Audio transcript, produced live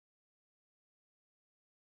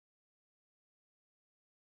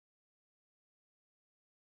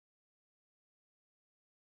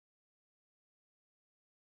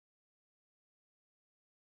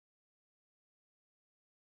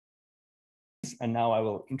properties. And now I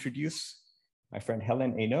will introduce my friend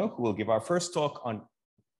Hélène Esnault, who will give our first talk on,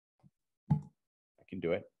 I can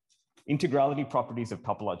do it, integrality properties of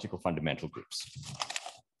topological fundamental groups.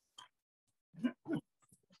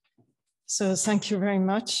 So thank you very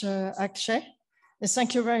much, Akshay. And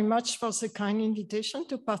thank you very much for the kind invitation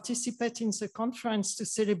to participate in the conference to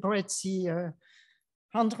celebrate the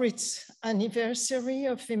 100th anniversary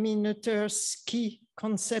of Emile Noether's key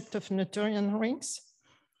concept of Noetherian rings,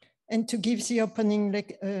 and to give the opening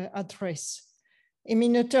address.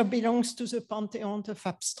 Emile Noether belongs to the pantheon of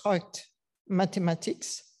abstract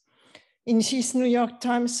mathematics. In his New York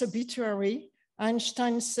Times obituary,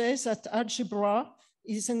 Einstein says that algebra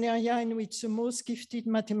is an area in which the most gifted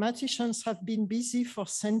mathematicians have been busy for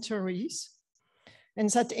centuries, and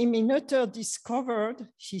that Emile Noether discovered,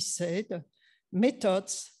 he said,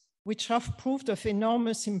 methods which have proved of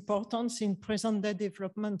enormous importance in present-day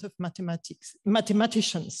development of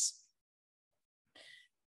mathematicians.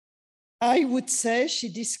 I would say she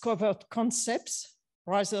discovered concepts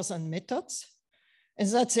rather than methods, and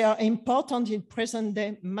that they are important in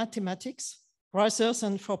present-day mathematics rather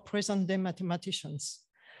than for present-day mathematicians.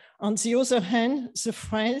 On the other hand, the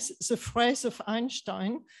phrase of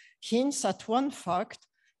Einstein hints at one fact: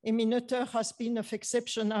 Emile Noether has been of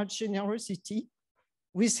exceptional generosity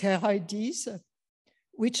with her ideas,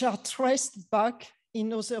 which are traced back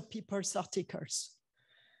in other people's articles.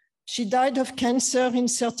 She died of cancer in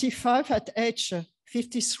 1935 at age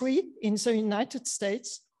 53 in the United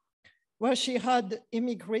States, where she had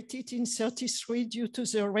emigrated in 1933 due to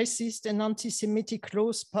the racist and anti-Semitic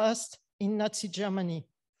laws passed in Nazi Germany.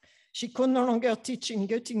 She could no longer teach in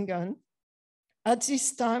Göttingen. At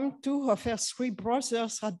this time, 2 of her 3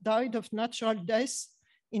 brothers had died of natural death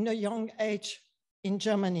in a young age in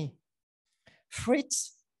Germany.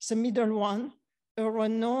 Fritz, the middle one, a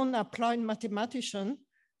renowned applied mathematician,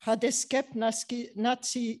 had escaped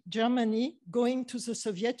Nazi Germany, going to the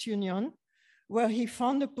Soviet Union, where he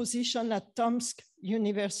found a position at Tomsk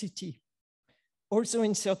University, also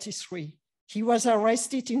in 1933. He was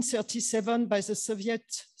arrested in 1937 by the Soviet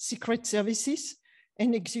secret services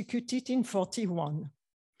and executed in 1941.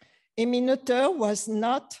 Emile Noether was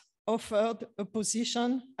not offered a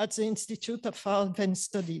position at the Institute of Advanced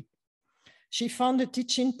Study. She found a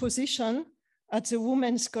teaching position at the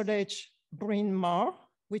Women's College Bryn Mawr,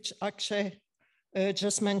 which Akshay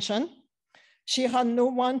just mentioned. She had no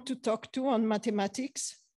one to talk to on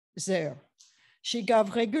mathematics there. She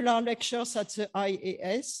gave regular lectures at the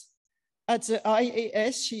IAS. At the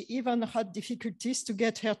IAS, she even had difficulties to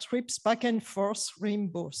get her trips back and forth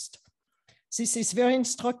reimbursed. This is very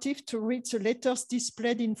instructive to read the letters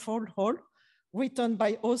displayed in Fall Hall, written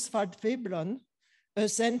by Oswald Veblen, a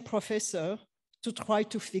then professor, to try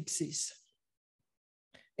to fix this.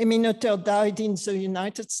 Emile Noether died in the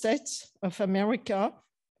United States of America,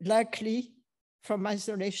 likely from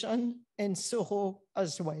isolation and sorrow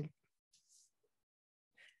as well.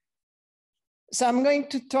 So I'm going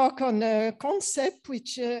to talk on a concept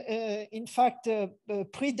which in fact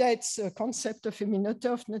predates the concept of Emile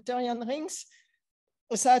Noether of Noetherian rings.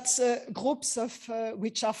 That's groups of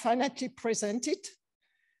which are finitely presented.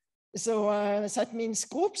 So that means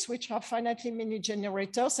groups which have finitely many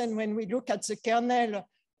generators. And when we look at the kernel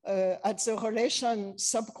at the relation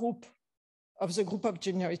subgroup of the group of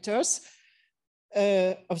generators,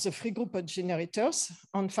 of the free group of generators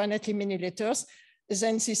on finitely many letters,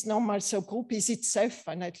 then this normal subgroup is itself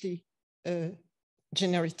finitely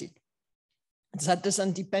generated. That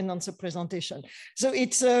doesn't depend on the presentation. So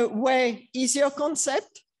it's a way easier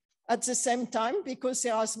concept at the same time, because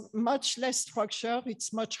there is much less structure,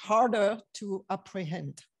 it's much harder to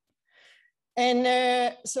apprehend.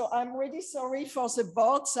 And so I'm really sorry for the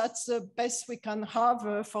board. That's the best we can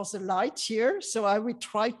have for the light here. So I will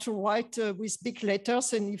try to write with big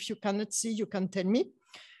letters, and if you cannot see, you can tell me.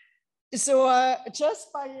 So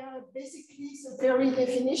just by basically the very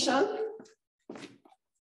definition,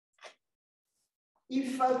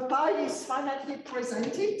 if pi is finitely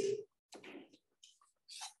presented,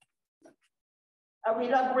 I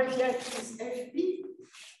will abbreviate with FP.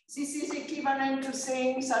 This is equivalent to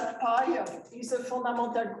saying that pi is a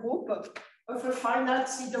fundamental group of a finite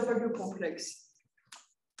CW complex.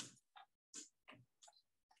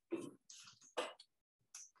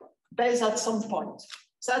 Based at some point.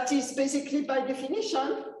 That is basically by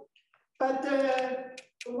definition, but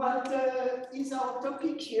what is our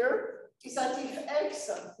topic here is that if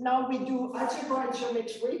X, now we do algebraic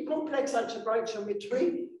geometry, complex algebraic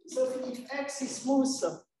geometry, so if X is smooth,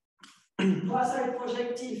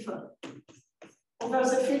 quasi-projective over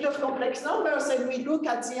the field of complex numbers, and we look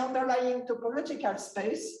at the underlying topological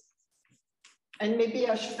space, and maybe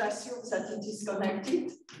I should assume that it is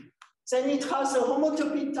connected, then it has a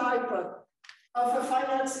homotopy type of a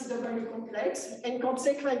finite C-double complex, and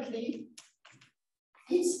consequently,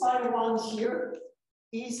 its phi1 here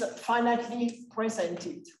is finitely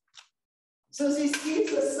presented. So this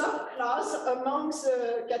gives a subclass amongst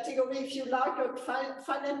the category, if you like, of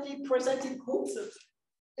finitely presented groups.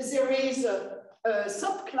 There is a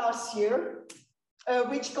subclass here,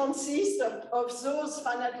 which consists of those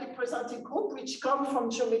finitely presented groups which come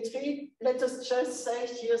from geometry. Let us just say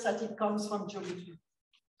here that it comes from geometry.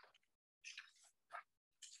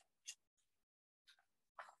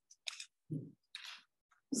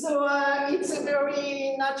 So it's a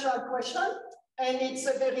very natural question, and it's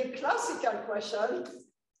a very classical question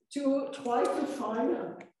to try to find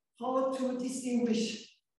how to distinguish.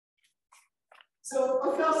 So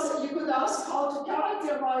of course, you could ask how to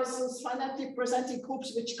characterize those finitely presented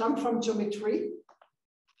groups which come from geometry.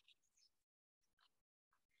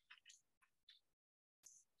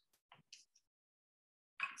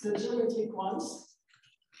 The geometric ones.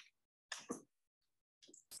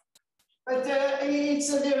 But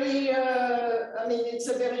it's a very, I mean, it's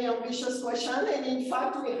a very ambitious question. And in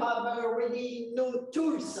fact, we have already no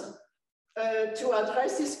tools to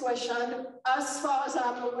address this question. As far as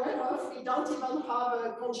I'm aware of, we don't even have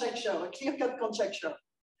a conjecture, a clear-cut conjecture.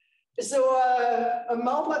 So a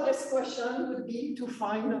more modest question would be to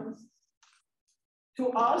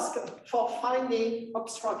ask for finding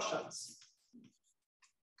obstructions.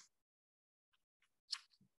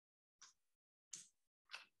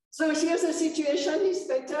 So here the situation is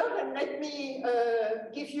better, and let me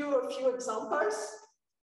give you a few examples.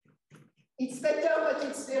 It's better, but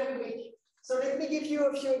it's very weak. So let me give you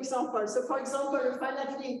a few examples. So for example, a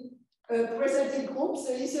finitely presented group,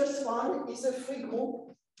 the easiest one is a free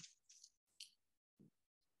group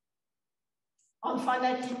on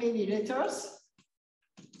finitely many letters.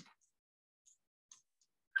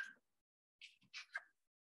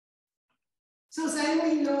 So then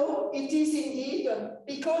we know it is indeed,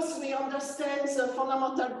 because we understand the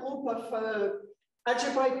fundamental group of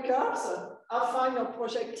algebraic curves, affine or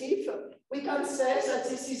projective, we can say that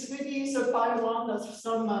this is really the pi1 of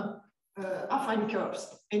some affine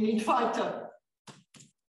curves. And in fact,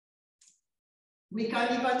 we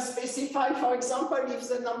can even specify, for example, if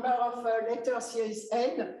the number of letters here is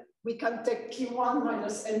n, we can take p1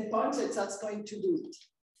 minus n points, and that's going to do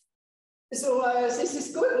it. So this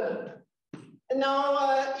is good.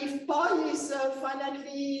 Now, if pi is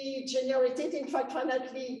finitely generated, in fact,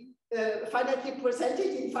 finitely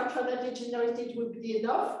presented, in fact, finitely generated would be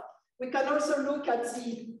enough. We can also look at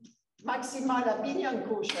the maximal abelian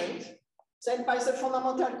quotient, then by the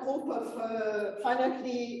fundamental group of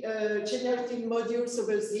finitely generated modules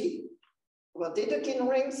over Z, or Dedekind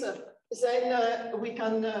rings, then we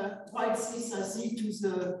can write this as Z to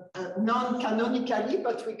the non-canonically,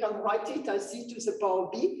 but we can write it as Z to the power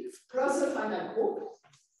B plus a finite group.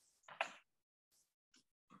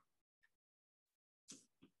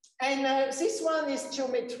 And this one is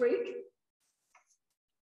geometric.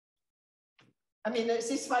 I mean,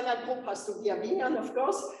 this finite group has to be abelian, of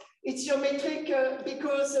course. It's geometric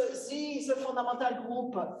because Z is a fundamental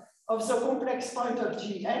group of the complex point of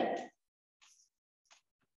Gn.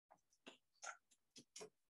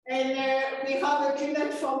 And we have a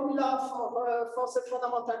Groechenig formula for the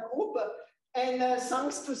fundamental group. And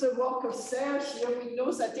thanks to the work of Serge, here we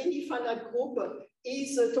know that any finite group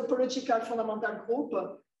is a topological fundamental group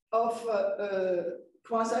of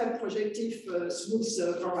quasi-projective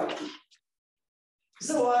smooth variety.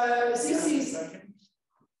 So this is...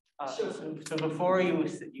 So before you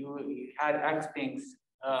had X being...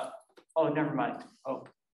 oh, never mind. Oh,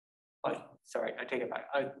 sorry, I take it back.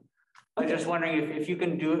 I was just wondering if you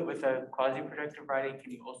can do it with a quasi-projective variety,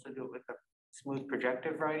 can you also do it with a smooth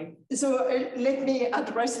projective variety? So let me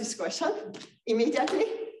address this question immediately.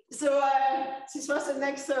 So this was the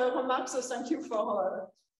next remark, so thank you for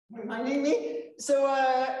reminding me. So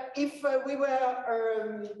if we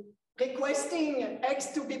were requesting X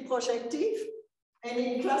to be projective, and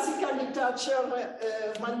in classical literature,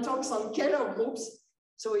 one talks on Kähler groups,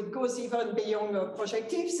 so it goes even beyond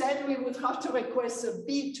projective, then we would have to request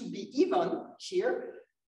B to be even here.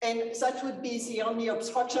 And that would be the only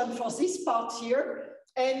obstruction for this part here.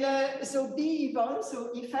 And so B even,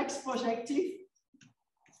 so if X projective,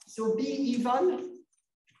 so B even.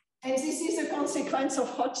 And this is a consequence of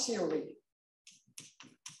Hodge theory.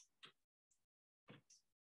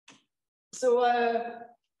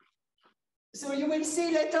 So you will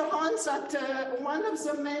see later on that one of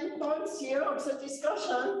the main points here of the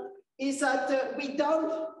discussion is that we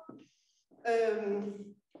don't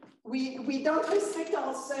we don't restrict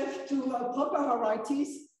ourselves to proper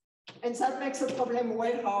varieties, and that makes the problem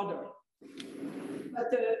way harder.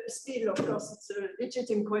 But still, of course, it's a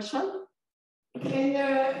legitimate question. And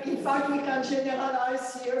in fact, we can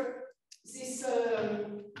generalize here this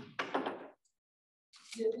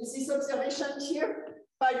observation here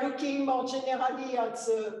by looking more generally at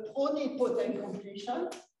the pro-nilpotent completion.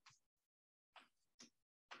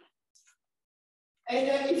 And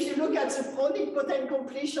if you look at the pro-nilpotent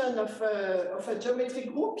completion of a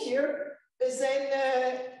geometric group here,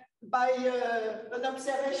 then by an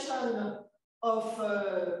observation of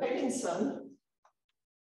Beckinson,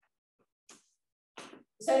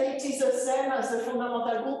 then it is the same as the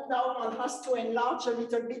fundamental group. Now one has to enlarge a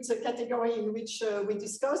little bit the category in which we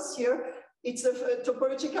discussed here. It's a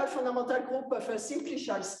topological fundamental group of a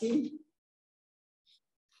simplicial scheme,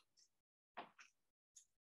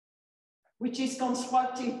 which is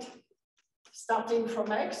constructed starting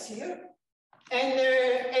from X here. And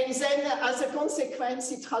then as a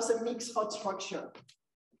consequence, it has a mixed Rod structure,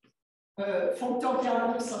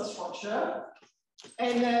 functorial mixed Rod structure.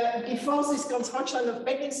 And before this construction of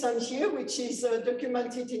Beckinson here, which is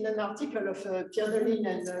documented in an article of Pierre-Delin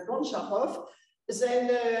and Goncharov, then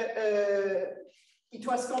it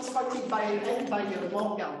was constructed by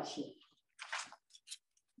Morgan here.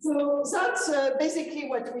 So that's basically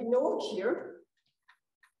what we know here.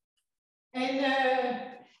 And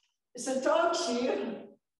the talk here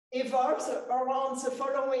evolves around the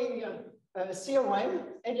following theorem.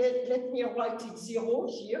 And let me write it 0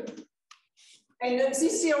 here. And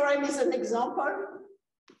this theorem is an example.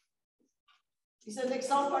 It's an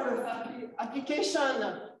example of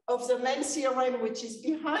application of the main theorem, which is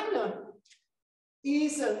behind,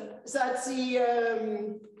 is that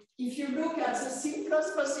the if you look at the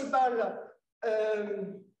simplest possible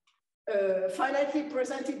finitely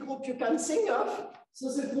presented group you can think of,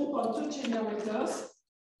 so the group of 2 generators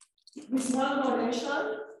with one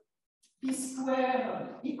relation, p squared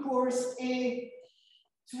equals a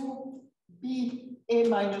to b a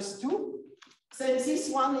minus 2, then this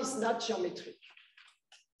one is not geometric.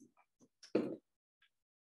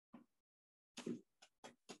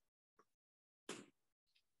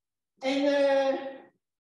 And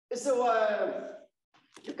so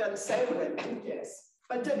you can say, well, yes,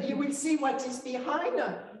 but you will see what is behind.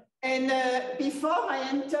 And before I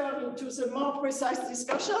enter into the more precise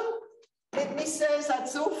discussion, let me say that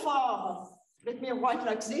so far, let me write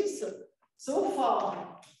like this, so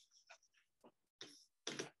far,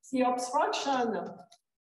 the obstruction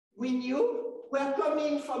we knew were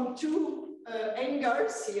coming from 2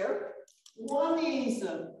 angles here. One is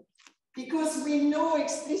because we know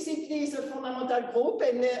explicitly the fundamental group,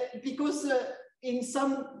 and because in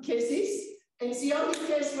some cases, and the only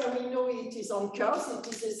case where we know it is on curves, it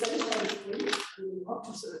is essentially free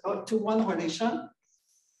to one relation.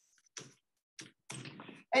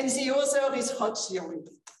 And the other is Rod theory.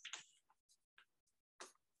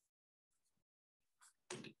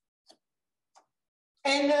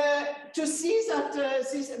 And to see that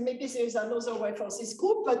this, maybe there is another way for this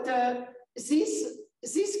group, but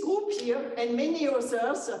this group here and many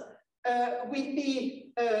others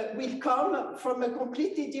will come from a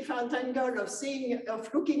completely different angle of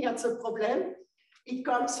looking at the problem. It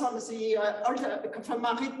comes from from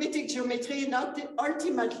arithmetic geometry, not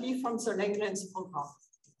ultimately from the Langlands program.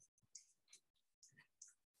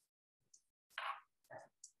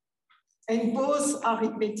 And both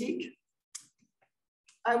arithmetic,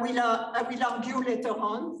 I will argue later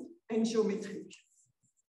on, and geometric.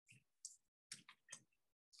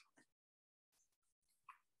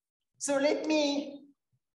 So let me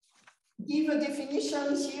give a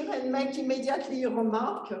definition here and make immediately a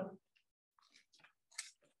remark.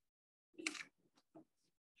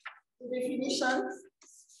 The definition.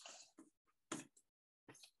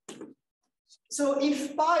 So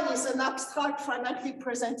if pi is an abstract finitely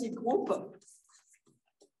presented group,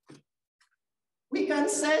 we can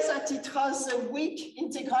say that it has a weak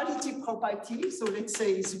integrality property. So let's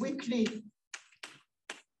say it's weakly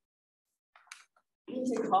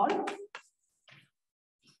integral.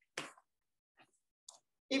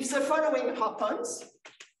 If the following happens,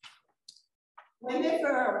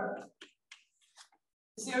 whenever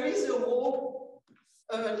there is a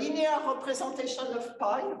linear representation of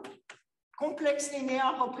pi, complex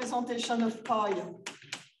linear representation of pi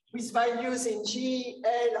with values in G,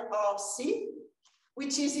 L, or C,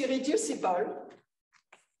 which is irreducible,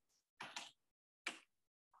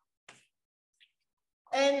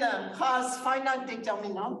 and has finite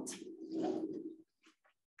determinant,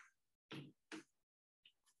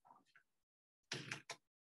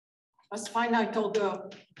 has finite order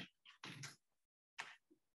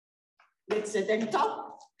let's say delta.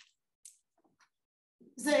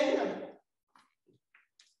 Then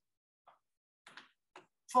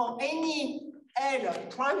for any L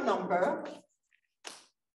prime number,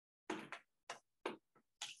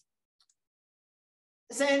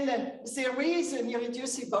 then there is an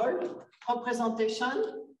irreducible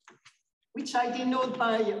representation, which I denote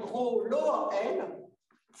by rho lower L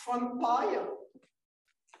from pi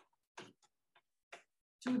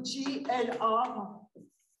to GLR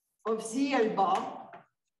of ZL bar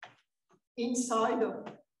inside of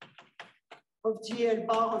GL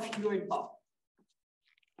bar of UL bar.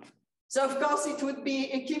 So of course it would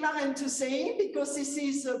be equivalent to saying, because this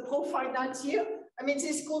is pro-finite here, I mean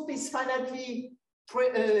this group is finitely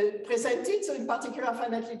presented, so in particular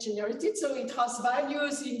finitely generated, so it has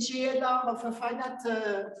values in GLR of a finite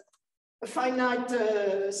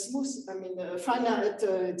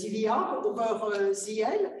DVR over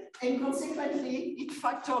ZL, and consequently it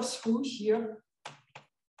factors through here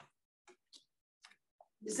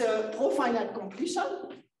the pro-finite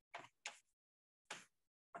conclusion.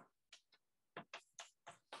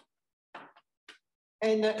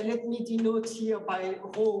 And let me denote here by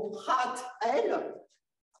rho hat L.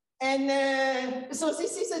 And so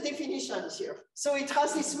this is a definition here. So it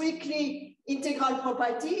has this weakly integral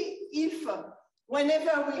property if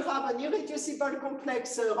whenever we have an irreducible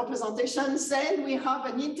complex representation, then we have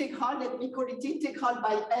an integral, let me call it integral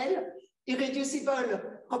by L, irreducible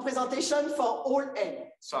representation for all L.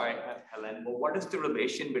 Sorry, Hélène, but what is the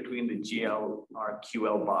relation between the GLR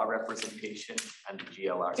QL bar representation and the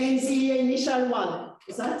GLR? And the initial one,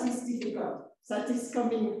 that is difficult. That is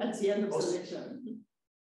coming at the end of the lecture.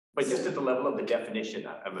 But just at the level of the definition,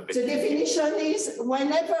 I'm a bit. The definition is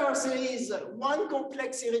whenever there is one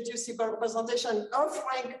complex irreducible representation of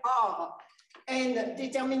rank R and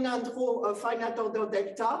determinant rho of finite order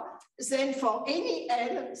delta, then for any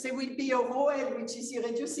L, there will be a rho L which is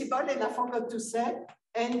irreducible, and I forgot to say,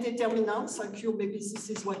 and determinant, thank you, maybe this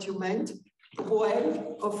is what you meant, rho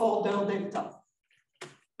L of order delta.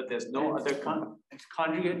 But there's no other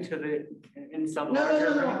conjugate to the, in some No,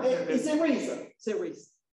 larger there is.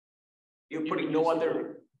 You're putting no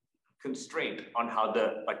other constraint on how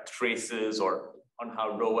the traces or on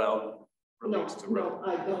how rho L relates to rho.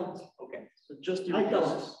 No, I don't. Okay. So just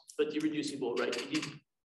but irreducible, right?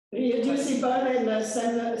 Irreducible and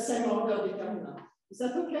same order determinant. Is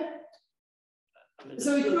that okay?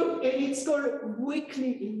 So it's called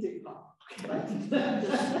weakly integral.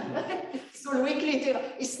 It's called weakly integral.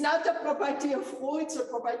 It's not a property of rho, it's a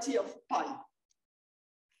property of pi.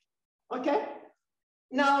 Okay?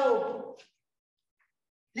 Now,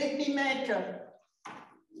 let me write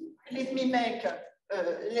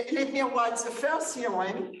the first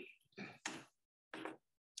theorem.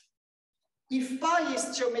 If pi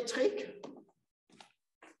is geometric,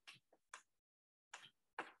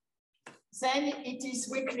 then it is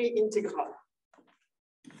weakly integral.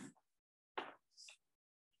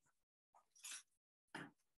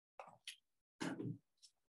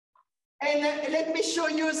 And let me show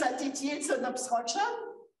you that it yields an obstruction.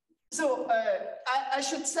 So I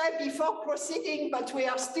should say before proceeding, but we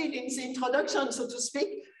are still in the introduction, so to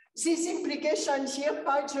speak, this implication here,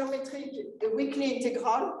 pi geometric weakly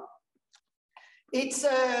integral, it's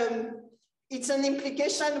an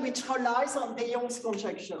implication which relies on de Jong's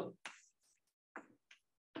conjecture.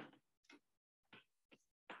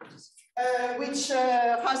 Which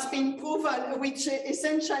has been proven, which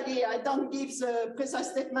essentially, I don't give the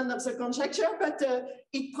precise statement of the conjecture, but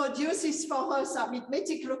it produces for us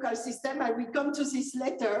arithmetic local system, and we come to this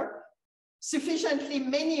later, sufficiently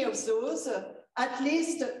many of those, at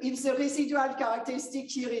least if the residual characteristic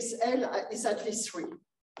here is L, is at least 3.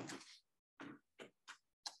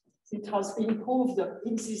 It has been proved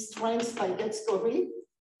in this strength by Get-Scory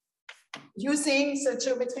using the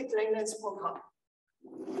geometric Langlands program.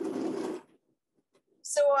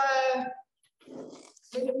 So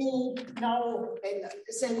let me now, and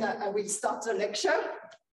then I will start the lecture.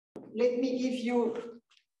 Let me give you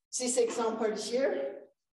this example here.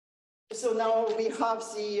 So now we have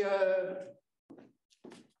the,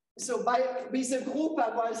 with the group I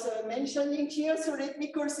was mentioning here, so let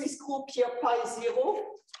me call this group here pi 0.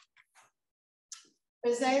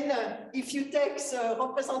 And then if you take the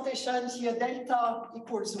representation here, delta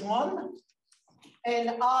equals 1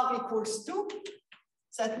 and R equals 2,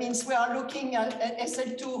 that means we are looking at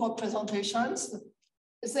SL2 representations.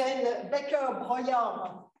 Then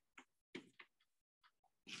Becker-Breuer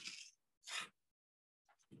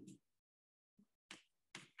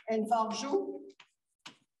and Varjou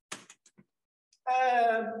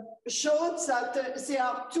showed that there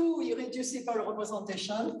are 2 irreducible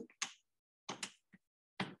representations.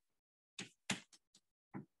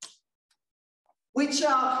 which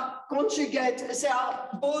are conjugate. They are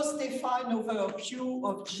both defined over Q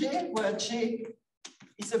of J, where J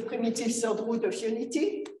is a primitive third root of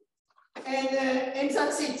unity. And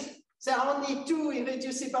that's it. There are only two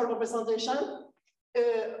irreducible representations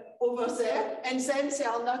over there, and then they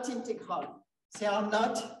are not integral. They are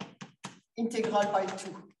not integral by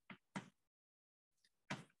 2.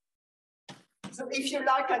 So if you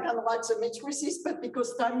like, I can write the matrices, but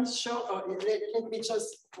because time is short, let me just,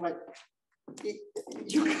 well,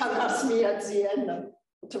 you can ask me at the end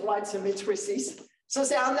to write the matrices. So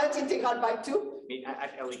they are not integral by 2. I mean,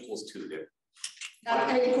 at L equals 2 there. At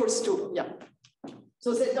L equals 2, yeah.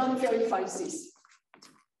 So they don't verify this.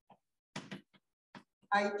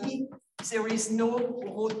 i.e., there is no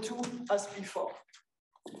rho 2 as before.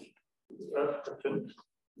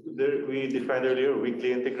 We defined earlier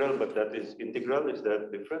weakly integral, but that is integral. Is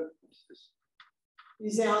that different?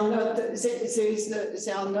 They are not.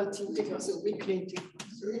 They are not integral. So weakly integral.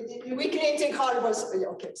 Weakly integral was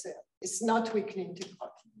okay. So it's not weakly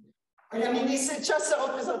integral. I mean, it's just a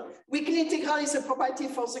represent. Weakly integral is a property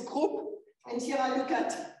for the group, and here I look at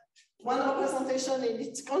one representation and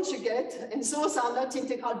its conjugate, and those are not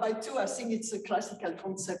integral by 2. I think it's a classical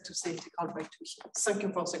concept to say integral by 2 here. Thank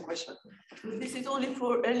you for the question. This is only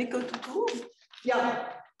for L equal to 2? Yeah,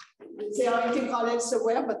 they are integral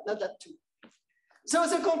elsewhere, but not at 2. So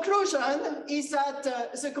the conclusion is that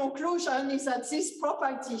this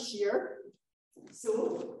property here,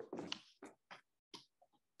 so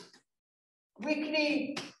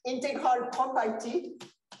weakly integral property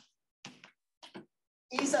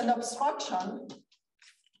is an obstruction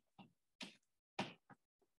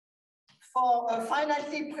for a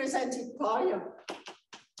finitely presented pi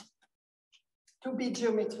to be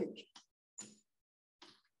geometric.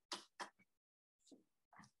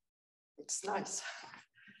 It's nice.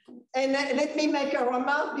 And let me make a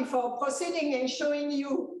remark before proceeding and showing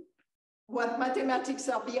you what mathematics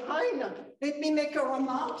are behind. Let me make a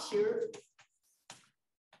remark here.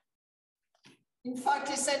 In fact,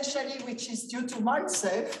 essentially, which is due to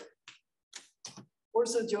myself,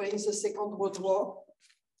 also during the Second World War,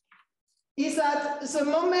 is that the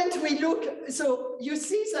moment we look, so you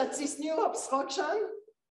see that this new obstruction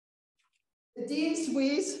deals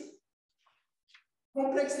with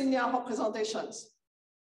complex linear representations.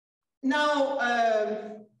 Now,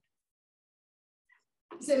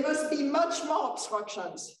 there must be much more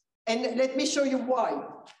obstructions, and let me show you why.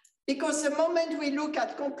 Because the moment we look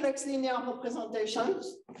at complex linear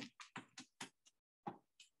representations,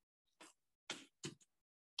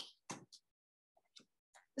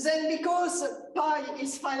 then because pi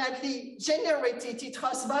is finitely generated, it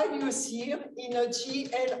has values here in a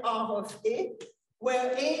GLR of A,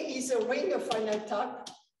 where A is a ring of finite type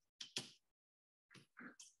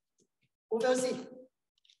over Z.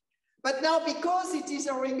 But now, because it is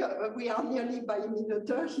a ring, we are nearly by a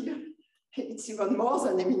minuter here. It's even more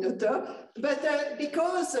than a minuter, but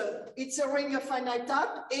because it's a ring of finite type,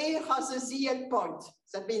 A has a ZL point.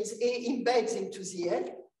 That means A embeds into ZL.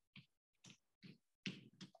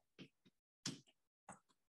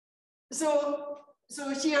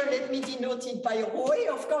 So here, let me denote it by rho A.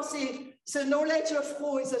 Of course, the knowledge of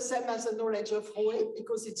rho is the same as the knowledge of rho A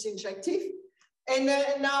because it's injective. And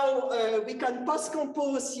now we can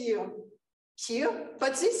post-compose here,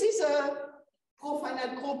 but this is a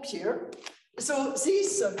profinite group here. So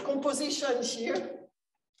this composition here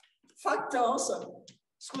factors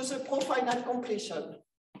through the profinite completion.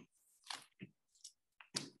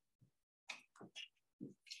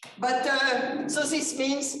 But so this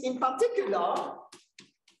means, in particular,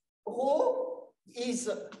 rho is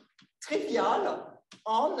trivial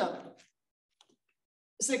on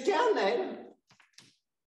the kernel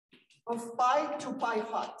of pi to pi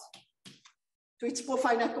hat, to its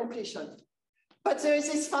profinite completion. But there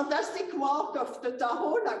is this fantastic work of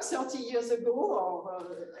Totaro, like 30 years ago, or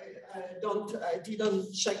I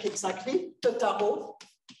didn't check exactly, Totaro,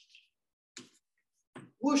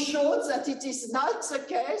 who showed that it is not the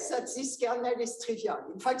case that this kernel is trivial.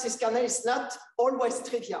 In fact, this kernel is not always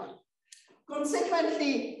trivial.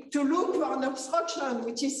 Consequently, to look for an obstruction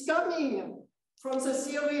which is coming from the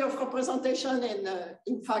theory of representation, and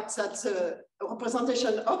in fact, that's a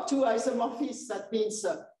representation up to isomorphism, that means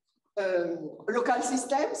local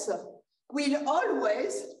systems, will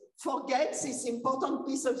always forget this important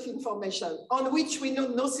piece of information on which we know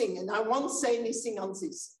nothing, and I won't say anything on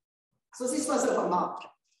this. So this was a remark.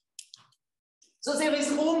 So there is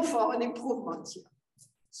room for an improvement here.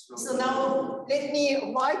 So now let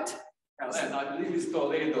me write. And I believe it's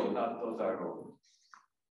Toledo, not Totaro.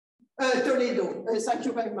 Toledo, thank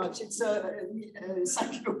you very much. It's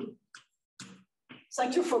thank you.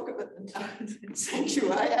 Thank you for, thank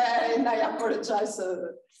you. And I apologize.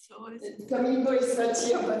 Domingo is not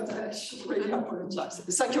here, but I should really apologize.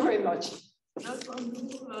 Thank you very much. Just want to do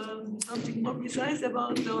something more precise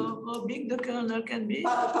about how big the kernel can be.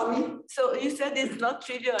 Pardon me? So you said it's not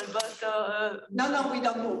trivial, but no, we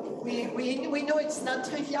don't know. We know it's not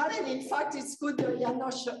trivial, and in fact, it's good.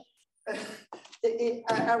 Janos,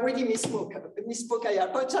 I really misspoke. I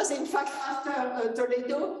apologize. In fact, after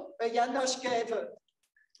Toledo, Janos gave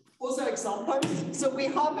other examples. So we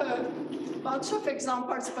have a bunch of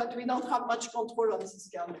examples, but we don't have much control on this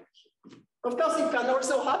kernel. Of course, it can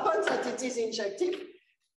also happen that it is injective.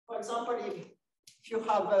 For example, if you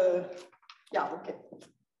have a, yeah, okay.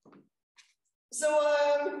 So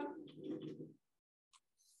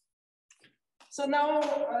now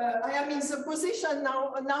I am in the position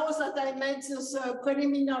now that I made those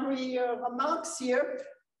preliminary remarks here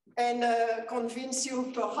and convince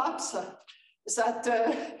you perhaps that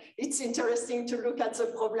it's interesting to look at the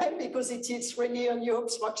problem because it is really a new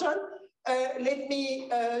obstruction. Let me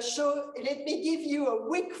give you a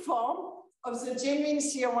weak form of the genuine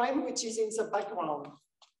theorem, which is in the background.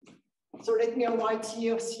 So let me write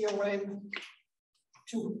here theorem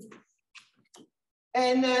 2.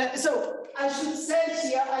 And so I should say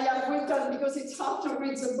here, I have written, because it's hard to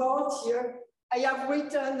read the board here, I have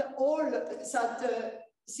written all that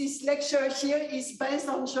this lecture here is based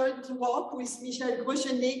on joint work with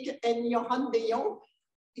Groechenig and Johan de Jong.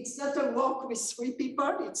 It's not a work with 3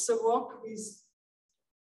 people, it's a work with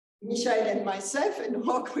Michael and myself and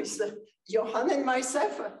work with Johan and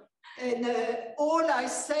myself. And all I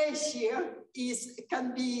say here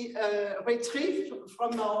can be retrieved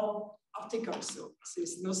from our article, so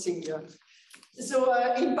there's nothing. So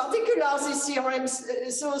in particular, these theorems,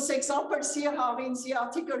 so the examples here are in the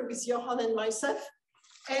article with Johan and myself,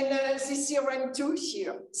 and this theorem 2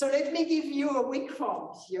 here. So let me give you a weak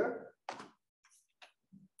form here.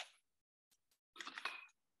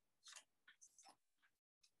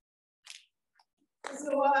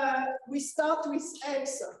 So we start with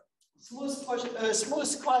X, smooth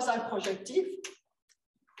quasi-projective,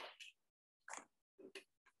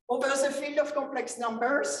 over the field of complex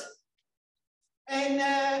numbers.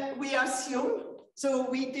 And we assume, so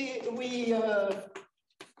we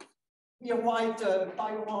write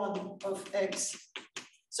pi 1 of X,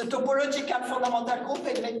 the topological fundamental group,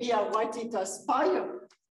 and maybe I write it as pi.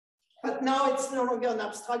 But now it's no longer an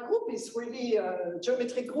abstract group, it's really a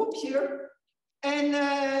geometric group here. And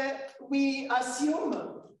we assume,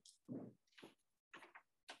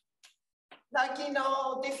 like in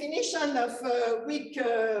our definition of weak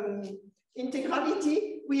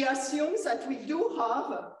integrality, we assume that we do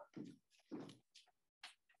have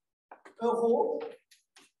a rho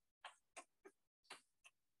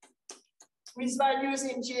with values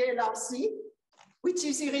in GLRC, which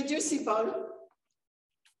is irreducible,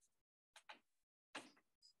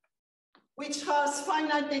 which has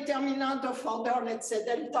finite determinant of order, let's say,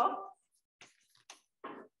 delta.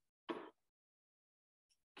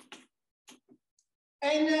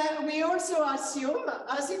 And we also assume,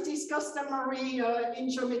 as it is customary in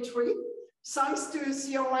geometry, thanks to a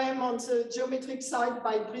theorem on the geometric side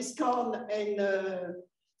by Briscorn and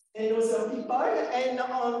other people, and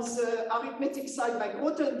on the arithmetic side by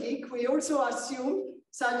Groechenig, we also assume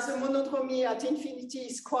that the monodromy at infinity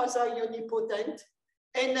is quasi-unipotent.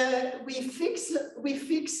 And we fix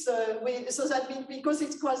so that means because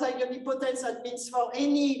it's quasi-unipotent, that means for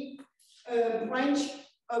any branch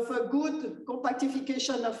of a good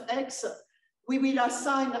compactification of X, we will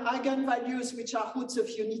assign eigenvalues which are roots of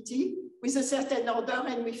unity with a certain order,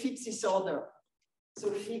 and we fix this order. So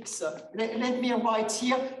fix, let me write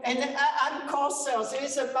here. And of course, there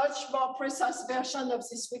is a much more precise version of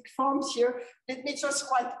this weak form here. Let me just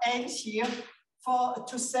write N here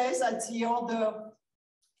to say that the order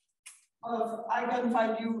of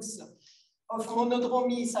eigenvalues of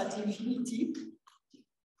monodromies at infinity.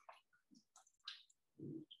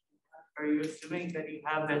 Are you assuming that you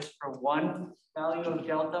have this for one value of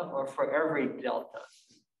delta or for every delta?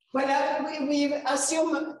 Well, we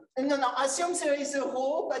assume, assume there is a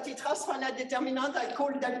rho, but it has finite determinant. I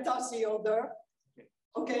call delta the order.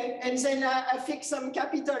 Okay, and then I fix some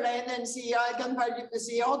capital N, and the eigenvalue,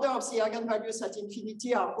 the order of the eigenvalues at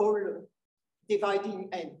infinity are all dividing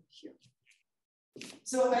N here.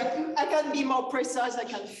 So I can be more precise. I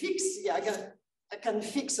can fix I can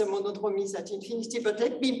fix the monodromies at infinity, but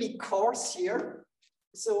let me be coarse here.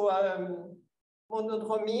 So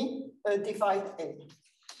monodromy divide N.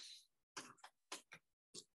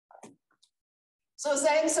 So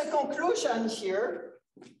then the conclusion here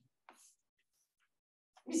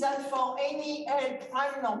is that for any L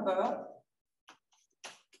prime number,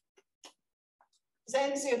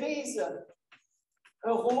 then there is a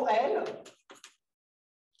rho L,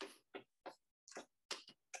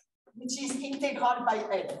 which is integral by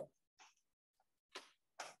L,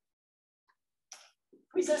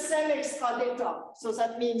 with the same extra data. So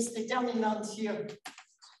that means determinant here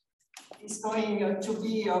is going to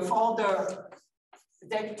be of order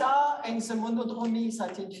delta, and the monodromies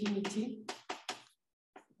at infinity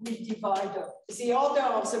will divide the order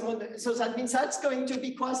of the so that means that's going to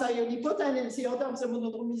be quasi-unipotent, and the order of the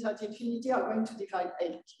monodromies at infinity are going to divide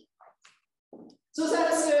L. So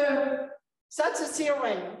that's a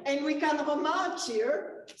theorem, and we can remark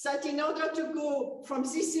here that in order to go from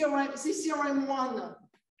this theorem 1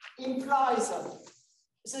 implies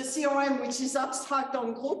the theorem which is abstract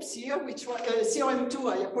on groups here, which was theorem 2,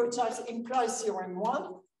 I apologize, implies theorem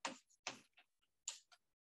 1.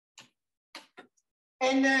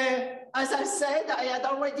 And as I said, I had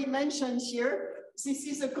already mentioned here, this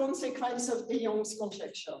is a consequence of de Jong's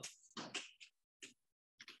conjecture.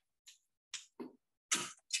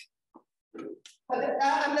 But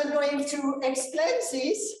I'm not going to explain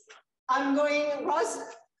this. I'm going,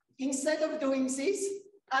 instead of doing this,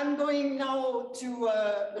 I'm going now to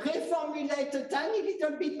reformulate a tiny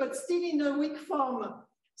little bit, but still in a weak form,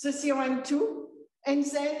 the theorem 2, and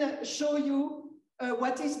then show you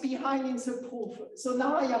what is behind in the proof. So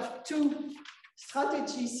now I have two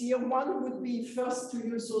strategies here. One would be first to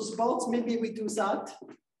use those boards. Maybe we do that.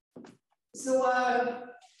 So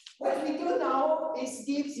what we do now is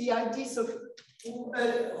give the ideas of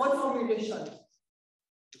reformulation,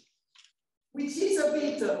 which is a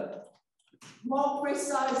bit more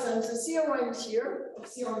precise than the theorem here of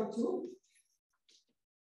theorem 2,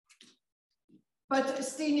 but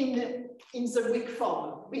still in the weak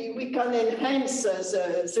form. We can enhance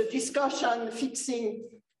the discussion, fixing,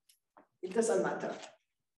 it doesn't matter.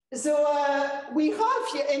 So we have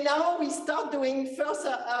here, and now we start doing first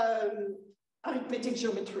arithmetic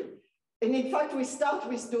geometry. And in fact, we start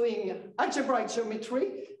with doing algebraic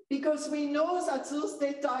geometry because we know that those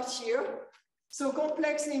data here, so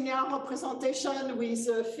complex linear representation with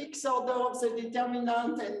a fixed order of the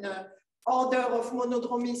determinant and order of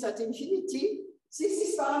monodromies at infinity, this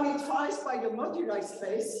is parameterized by the moduli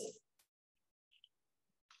space,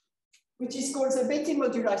 which is called the Betti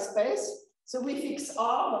moduli space. So we fix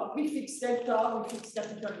R, we fix delta, we fix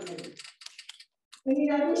capital A. And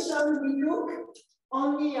in addition, we look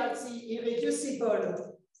only at the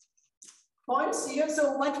irreducible points here.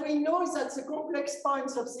 So what we know is that the complex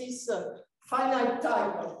points of this finite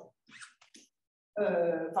type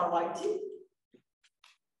variety,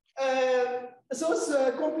 those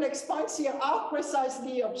complex points here are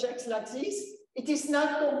precisely objects like this. It is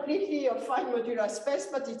not completely a fine modular space,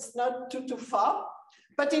 but it's not too far.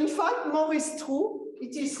 But in fact, more is true.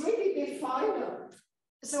 It is really defined.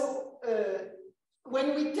 So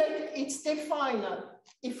when we take, it's defined,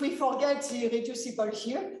 if we forget the irreducible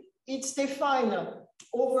here, it's defined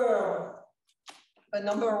over a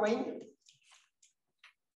number ring.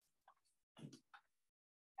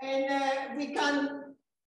 And we can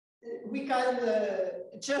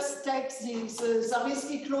just take this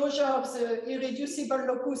Zariski closure of the irreducible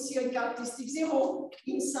locus here in characteristic 0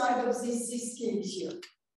 inside of this scheme here.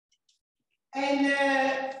 And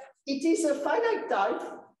it is a finite type,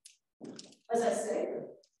 as I said.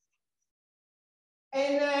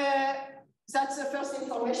 And that's the first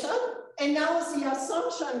information. And now the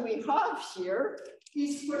assumption we have here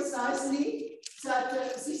is precisely that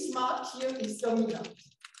this mark here is dominant.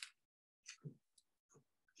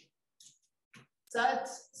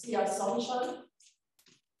 That's the assumption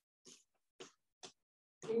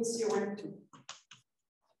in theorem 2.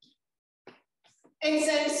 And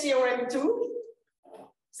then theorem 2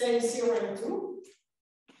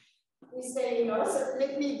 is telling us,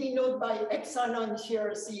 let me denote by epsilon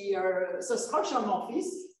here the structure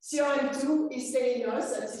morphism. Theorem 2 is telling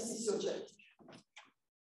us that this is surjective.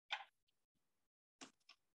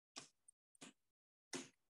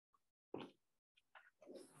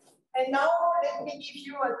 And now let me give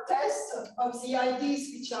you a test of the ideas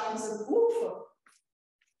which are in the proof.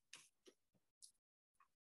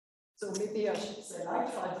 So maybe I should say like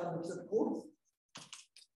 500 the proof.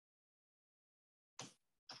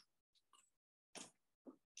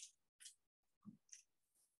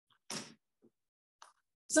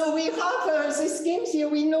 So we have these schemes here.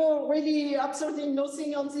 We know really absolutely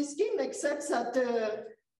nothing on this scheme except that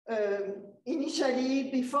initially,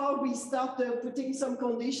 before we start putting some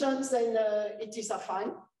conditions, and it is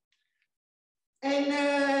affine.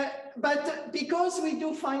 And but because we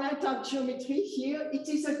do finite type geometry here, it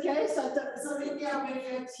is a case that the linear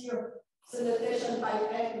reflects here the notation by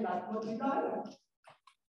n like modular.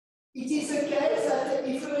 it is the case that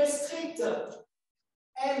if you restrict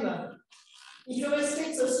M, if you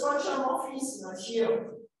restrict the structure morphism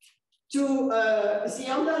here to the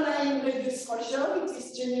underlying reduced structure, it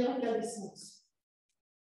is generically smooth.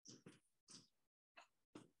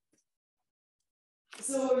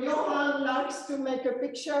 So Johan likes to make a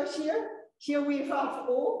picture here. Here we have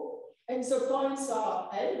O, and the points are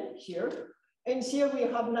L here. And here we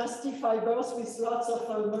have nasty fibers with lots of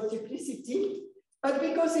multiplicity. But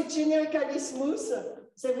because it's generically smooth,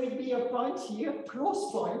 there will be a point here,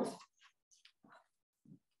 close point.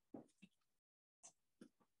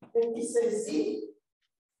 And this is Z,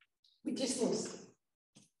 which is smooth.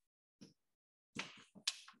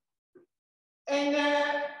 And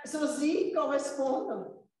so Z corresponds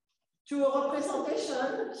to a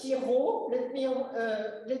representation here, rho. Let me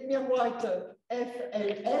write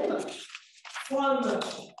FLM from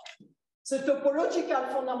the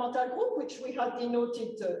topological fundamental group, which we had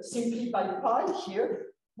denoted simply by pi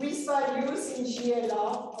here, with values in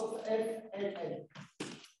GLR of FLM.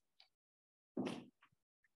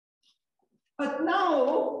 But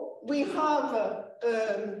now we have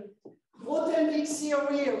Groechenig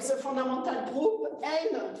theory of the fundamental group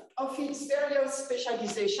and of its various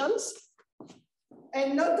specializations.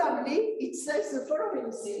 And notably, it says the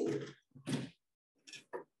following thing.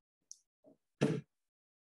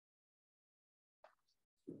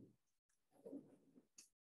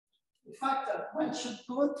 In fact, one should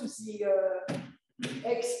go to the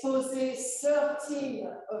exposé 13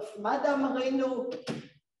 of Madame Reynaud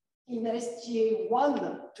in SGA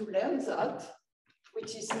 1 to learn that,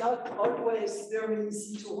 which is not always very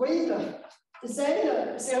easy to read.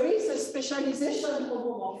 Then there is a specialization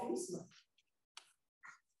homomorphism.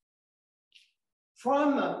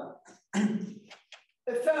 From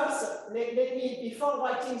first, let me, before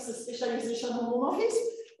writing the specialization homomorphism,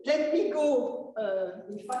 let me go,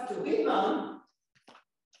 in fact, to Riemann.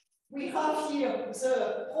 We have here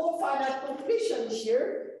the pro-finite completion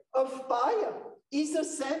here of pi is the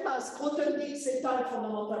same as Groechenig zeta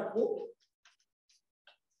fundamental group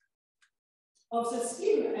of the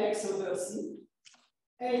scheme X over C.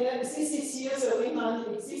 And this is here the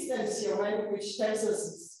Riemann existence theorem, which tells us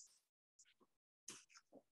this.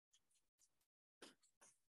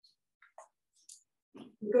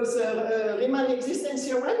 Because Riemann existence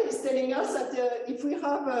theorem is telling us that if we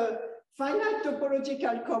have a finite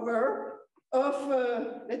topological cover of,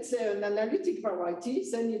 let's say, an analytic variety,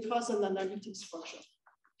 then it has an analytic structure.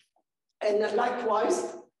 And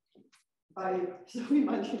likewise, by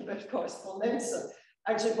Riemann-Hilbert correspondence,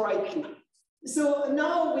 algebraically. So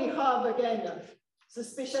now we have, again, the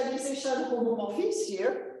specialization homomorphism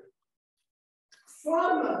here.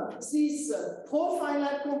 From this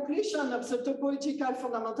pro-finite completion of the topological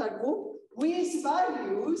fundamental group with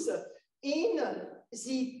values in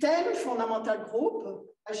the 10 fundamental group,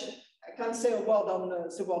 I can say a word on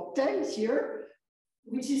the word 10 here,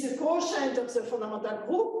 which is a quotient of the fundamental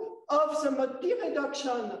group of the mod P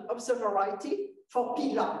reduction of the variety for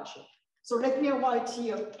P large. So let me write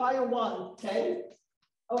here pi 1 10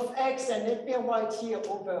 of X, and let me write here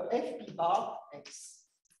over FP bar X.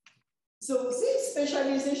 So this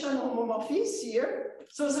specialization homomorphism here,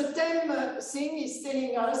 so the 10 thing is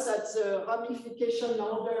telling us that the ramification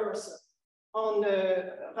orders on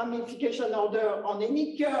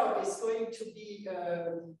any curve is going to be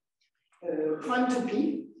prime to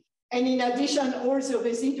P. And in addition, all the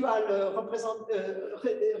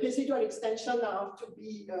residual extension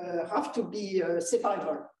have to be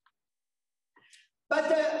separable. But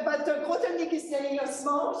Groechenig is telling us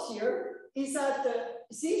more here is that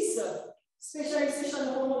this specialization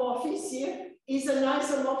homomorphism here is an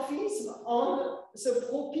isomorphism on the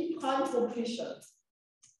pro-P prime completion.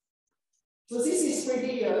 So this is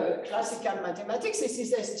really classical mathematics. This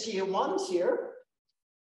is SGA1 here.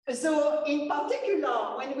 So in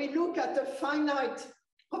particular, when we look at the finite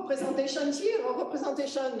representation here, or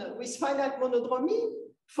representation with finite monodromy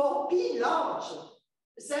for P large,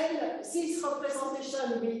 then this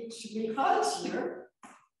representation which we had here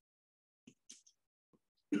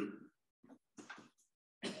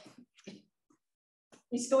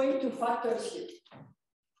is going to factor here.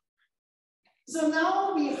 So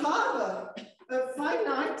now we have a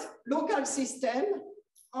finite local system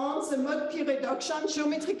on the mod P reduction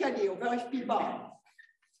geometrically over FP bar.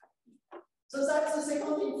 So that's the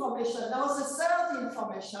second information. Now the third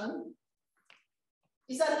information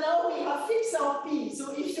is that now we have fixed our P.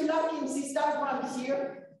 So if you like in this diagram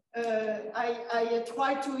here, I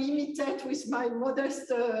try to imitate with my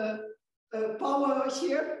modest power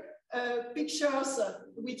here, pictures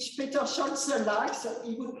which Peter Scholze likes.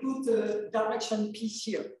 He would put direction P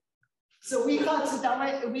here. So we had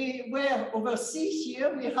the we were over C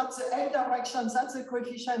here, we had the L directions, that's the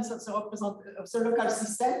coefficients of the local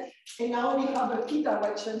system. And now we have a P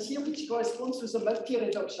direction here, which corresponds to the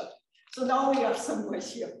multi-reduction. So now we have somewhere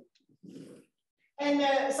here. And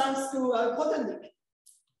thanks to Groechenig.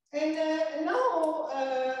 And now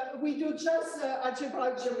we do just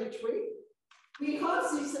algebraic geometry. We have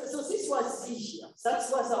this, so this was Z here. That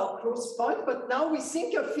was our close point, but now we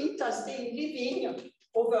think of it as being living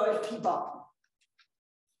over FP bar.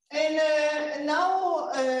 And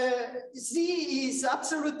now Z is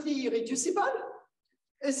absolutely irreducible.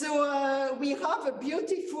 So we have a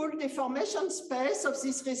beautiful deformation space of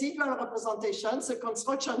this residual representation, the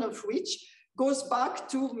construction of which goes back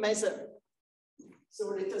to Mason. So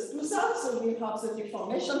let us do that. So we have the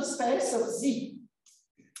deformation space of Z.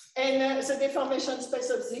 And the deformation space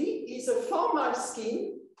of Z is a formal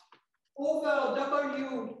scheme over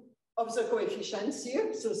W of the coefficients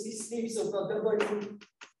here. So this lives over W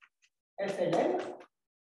FLM.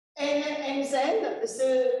 And then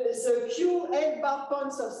the Q L bar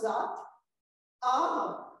points of that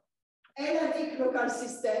are analytic local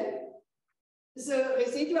system, the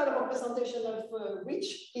residual representation of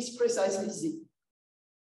which is precisely Z.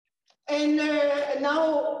 And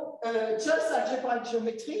now just algebraic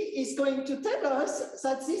geometry is going to tell us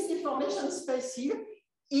that this deformation space here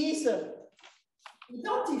is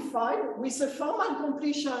identified with a formal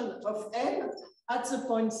completion of L at the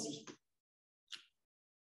point Z.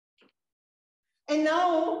 And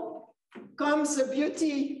now comes the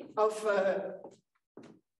beauty of,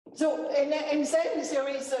 and then there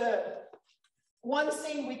is one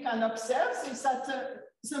thing we can observe is that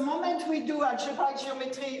the moment we do algebraic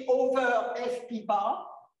geometry over FP bar,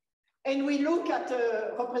 and we look at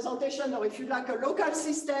a representation, or if you like, a local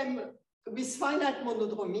system with finite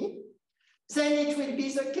monodromy, then it will be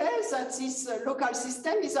the case that this local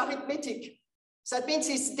system is arithmetic. That means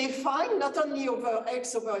it's defined not only over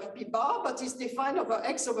X over FP bar, but it's defined over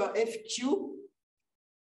X over FQ,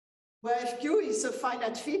 where FQ is a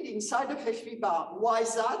finite field inside of FP bar. Why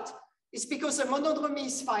is that? It's because the monodromy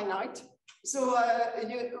is finite. So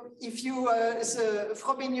the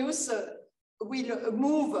Frobenius will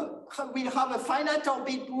move, will have a finite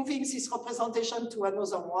orbit moving this representation to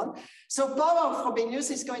another one. So power of Frobenius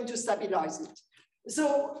is going to stabilize it.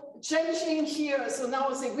 So changing here, so now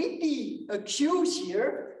there will be a Q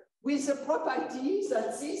here with the property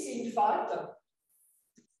that this, in fact,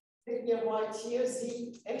 let me write here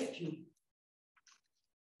the FQ.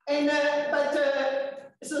 And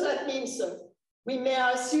so that means we may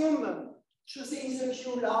assume, choosing the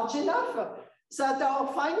Q large enough, that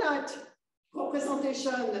our finite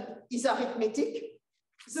representation is arithmetic.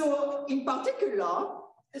 So in particular,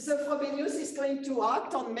 the Frobenius is going to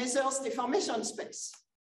act on Mazur's deformation space.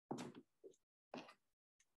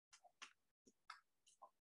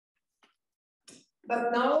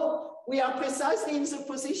 But now we are precisely in the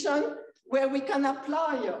position where we can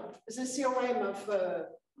apply the theorem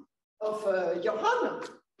of Johan.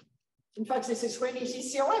 In fact, this is really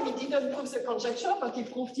his theorem. He didn't prove the conjecture, but he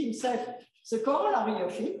proved himself the corollary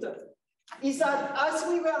of it. Is that as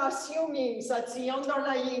we were assuming that the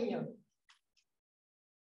underlying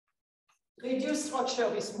reduced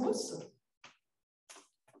structure is smooth,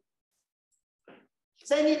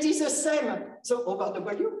 then it is the same, so over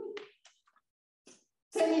W.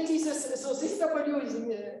 Then it is, so this W is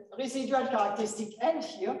in residual characteristic L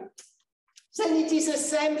here. Then it is the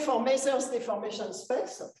same for Mazur's deformation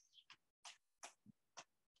space.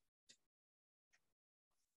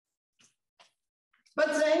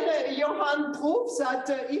 But then Johan proves that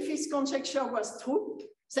if his conjecture was true,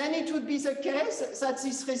 then it would be the case that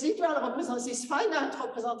this residual representation, this finite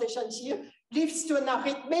representation here, leads to an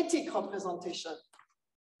arithmetic representation.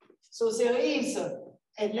 So there is,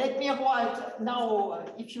 and let me write now,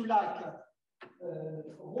 if you like,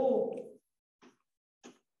 rho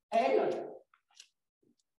L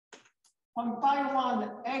from pi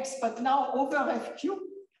 1 x, but now over FQ,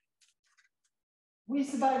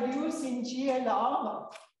 with values in GLR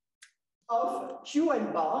of Q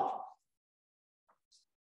and bar,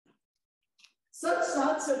 such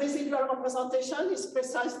that the residual representation is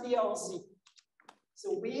precisely RZ.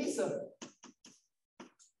 So with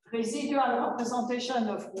residual representation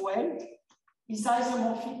of rho L is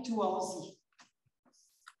isomorphic to RZ.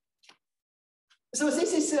 So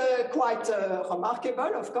this is quite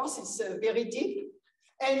remarkable, of course, it's very deep.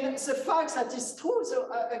 And the fact that is true, so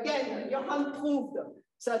again, Johan proved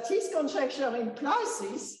that his conjecture implies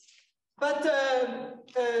this, but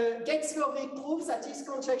Gexgory proves that his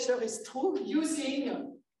conjecture is true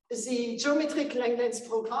using the geometric Langlands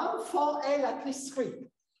program for L at least 3.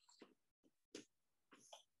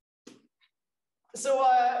 So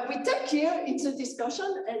we take here in the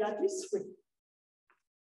discussion L at least 3.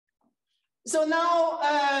 So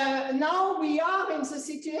now we are in the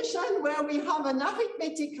situation where we have an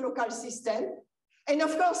arithmetic local system. And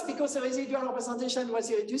of course, because the residual representation was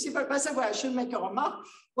irreducible, by the way, I should make a remark.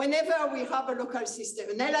 Whenever we have a local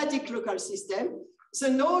system, an L-adic local system, the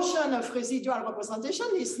notion of residual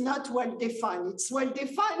representation is not well defined. It's well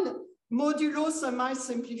defined modulo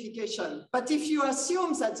semi-simplification. But if you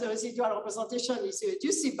assume that the residual representation is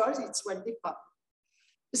irreducible, it's well defined.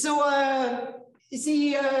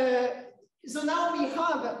 So now we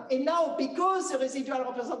have, and now because the residual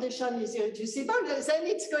representation is irreducible, then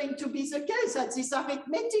it's going to be the case that this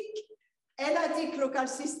arithmetic L-adic local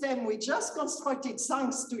system we just constructed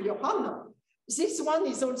thanks to Johan, this one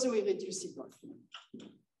is also irreducible.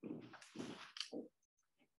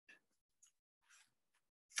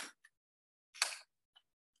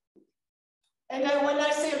 And when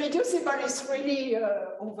I say reducible, it's really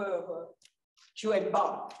over QL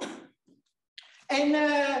bar.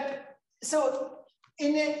 And so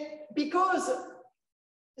because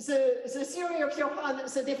the theory of Johan,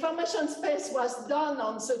 the deformation space was done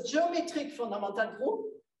on the geometric fundamental group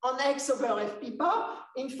on X over FP bar.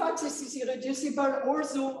 In fact, this is irreducible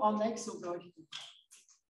also on X over FP bar.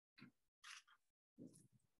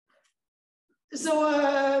 So,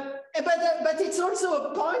 but it's also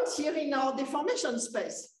a point here in our deformation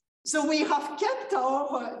space. So we have kept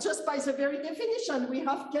our, just by the very definition, we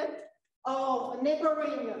have kept our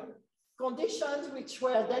neighboring conditions, which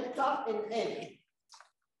were delta and n.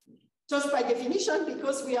 Just by definition,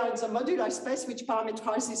 because we are in the modular space, which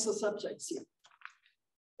parameterizes the subjects here.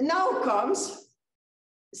 Now comes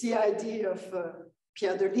the idea of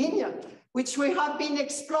Pierre de Ligne, which we have been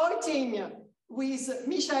exploiting with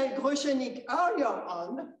Michael Groechenig earlier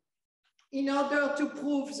on, in order to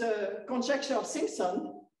prove the conjecture of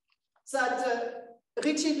Simpson, that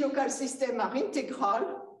rigid local systems are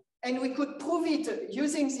integral, and we could prove it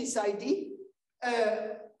using this idea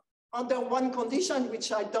under one condition,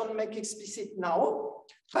 which I don't make explicit now,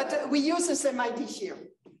 but we use the same idea here.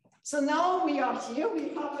 So now we are here,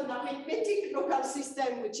 we have an arithmetic local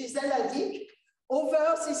system, which is L-adic,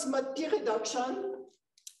 over this mod P reduction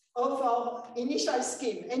of our initial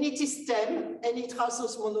scheme, and it is stem, and it has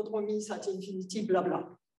those monodromies at infinity, blah, blah.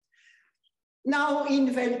 Now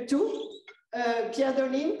in Vel 2, Pierre de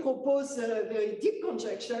Ligne proposed a very deep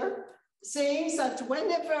conjecture, saying that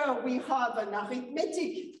whenever we have an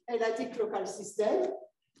arithmetic L-adic local system,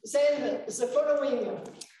 then the following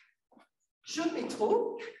should be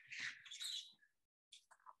true.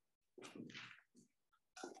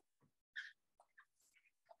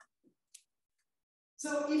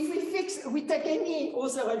 So if we take any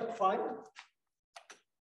other L prime,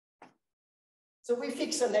 so we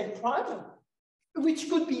fix an L prime, which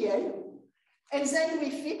could be L, and then we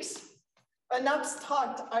fix an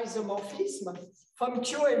abstract isomorphism from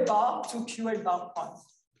QL bar to QL bar prime.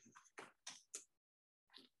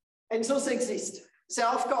 And those exist. They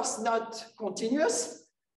are, of course, not continuous,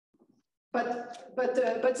 but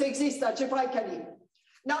they exist algebraically.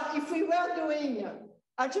 Now, if we were doing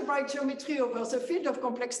algebraic geometry over the field of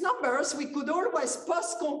complex numbers, we could always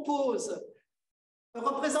post-compose a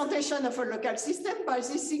representation of a local system by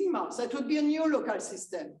this sigma. That would be a new local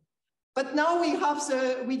system. But now we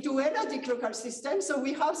do L-adic local system, so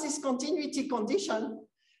we have this continuity condition,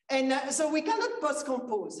 and so we cannot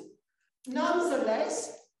post-compose.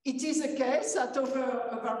 Nonetheless, it is a case that over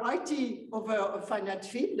a variety over a finite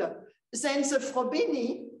field, then the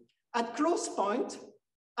Frobeni at close point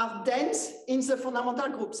are dense in the fundamental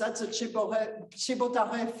groups. That's the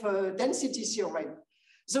Chebotarev density theorem.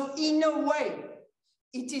 So in a way,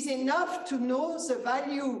 it is enough to know the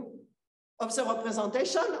value of the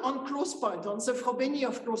representation on close point, on the Frobeni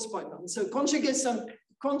of close point, on the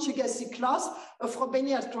conjugacy class of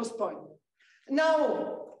Frobeni at close point.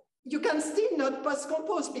 Now, you can still not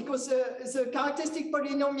post-compose because the characteristic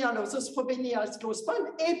polynomial of those Frobeni at close point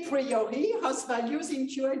a priori has values in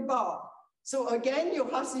QL bar. So again, you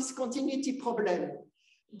have this continuity problem.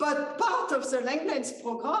 But part of the Langlands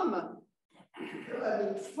program,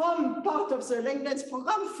 from part of the Langlands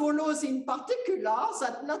program follows in particular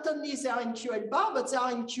that not only they are in QL bar, but they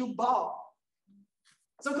are in Q bar.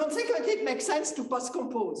 So consequently, it makes sense to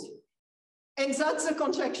post-compose. And that's the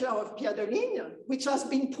conjecture of Pierre de Ligne, which has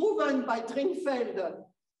been proven by Drinfeld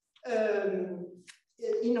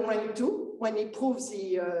in rank 2, when he proves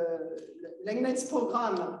the Langlands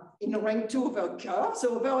program in rank 2 over a curve,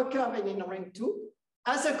 so over a curve and in rank 2,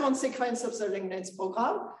 as a consequence of the Langlands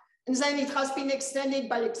program. And then it has been extended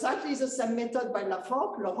by exactly the same method by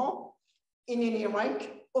Laforgue, Laurent, in any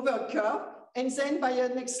rank over a curve. and then by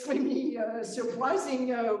an extremely surprising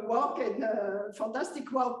work and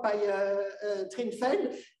fantastic work by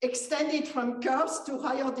Trinfeld, extended from curves to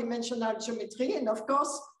higher dimensional geometry, and of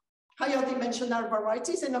course, higher dimensional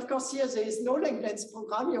varieties. And of course, here there is no Langlands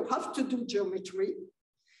program. You have to do geometry.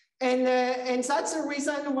 And that's the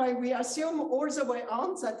reason why we assume all the way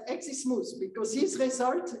on that X is smooth, because his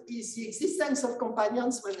result is the existence of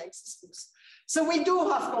companions when X is smooth. So we do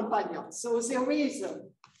have companions. So there is,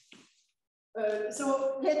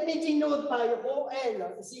 so let me denote by rho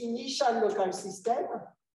L the initial local system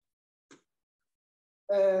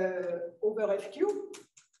over FQ,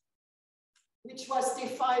 which was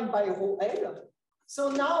defined by rho L.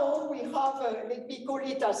 So now we have, let me call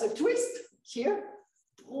it as a twist here,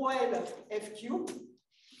 rho L FQ.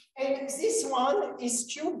 And this one is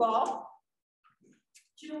Q bar,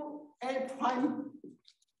 Q L prime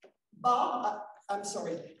bar, I'm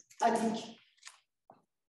sorry, adding.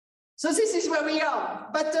 So this is where we are.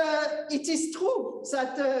 But it is true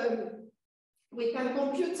that we can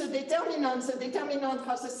compute the determinant. The determinant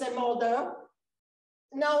has the same order.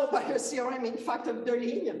 Now, by a theorem, in fact, of the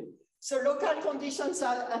linear. So local conditions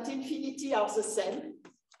at infinity are the same.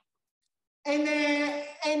 And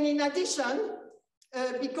in addition,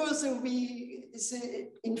 because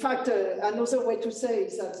in fact, another way to say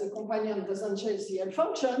is that the companion doesn't change the L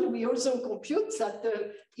function, we also compute that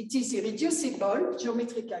it is irreducible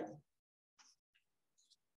geometrically.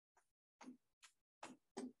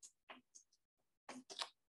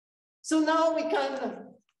 So now we can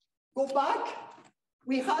go back.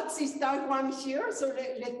 We had this diagram here, so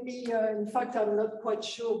let me, in fact, I'm not quite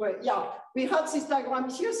sure, but yeah, we had this diagram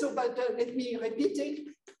here, so but let me repeat it.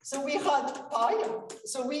 So we had pi,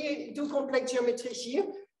 so we do complex geometry here.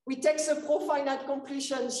 We take the pro-finite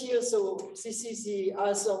completions here, so this is the,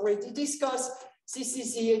 as already discussed, this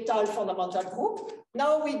is the étale fundamental group.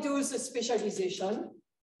 Now we do the specialization.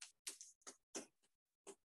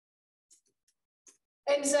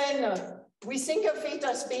 And then we think of it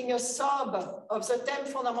as being a sub of the term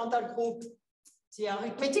fundamental group, the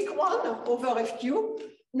arithmetic one over FQ.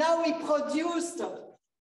 Now we produced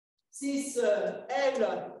this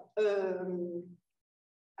L,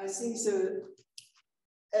 I think the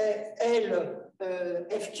L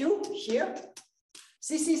FQ here.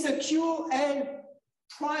 This is a QL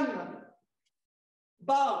prime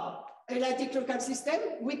bar analytic local system.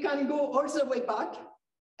 We can go all the way back.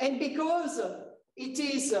 And because it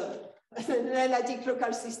is an analytic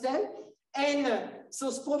local system, and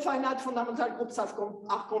those pro-finite fundamental groups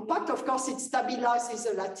are compact. Of course, it stabilizes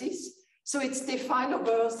the lattice, so it's defined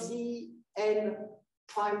over the L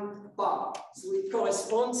prime bar. So it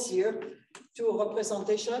corresponds here to a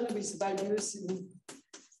representation with values in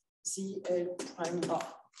the L prime bar.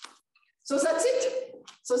 So that's it.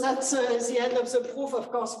 So that's the end of the proof.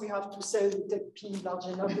 Of course, we have to say we take P large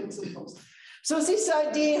enough and so forth. So this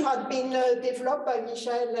idea had been developed by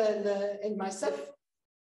Michel and myself.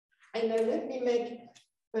 And let me make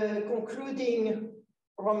a concluding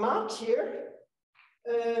remark here.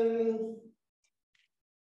 And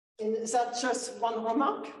that's just one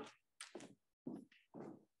remark.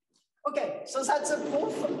 Okay, so that's the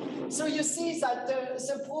proof. So you see that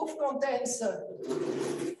the proof contains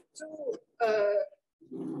two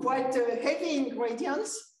quite heavy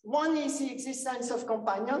ingredients. One is the existence of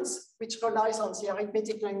companions, which relies on the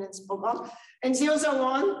arithmetic Langlands program. And the other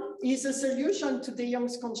one is a solution to de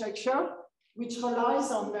Jong's conjecture, which relies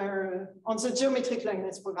on the geometric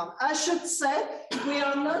Langlands program. I should say, we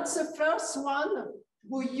are not the first one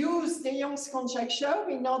who used de Jong's conjecture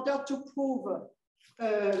in order to prove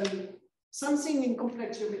something in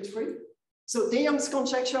complex geometry. So de Jong's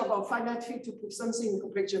conjecture about finite field to prove something in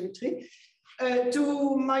complex geometry.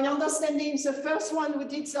 To my understanding, the first one who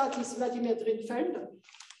did that is Vladimir Trinfeld,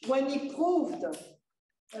 when he proved,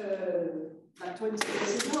 like 20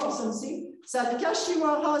 years ago or something, that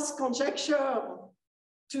Kashiwara's conjecture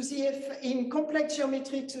to the in complex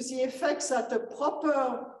geometry to the effects that a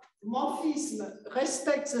proper morphism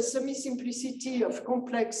respects the semi-simplicity of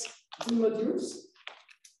complex modules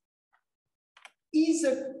is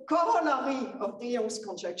a corollary of de Jong's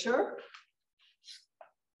conjecture,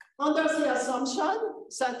 under the assumption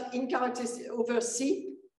that in characteristic over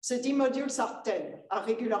C, the D modules are 10, are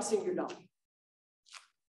regular singular.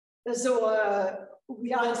 So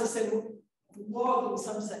we are in the same world in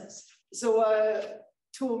some sense. So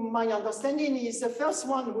to my understanding, is the first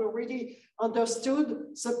one who really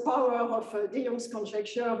understood the power of de Jong's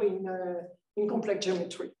conjecture in complex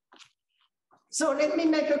geometry. So let me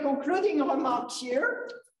make a concluding remark here.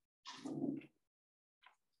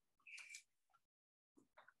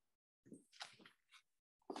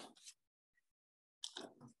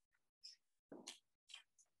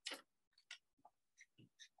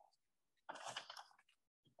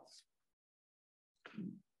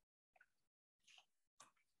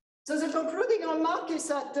 So the concluding remark is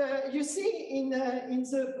that you see in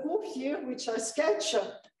the proof here, which I sketch,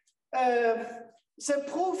 the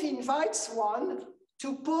proof invites one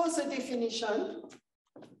to pose a definition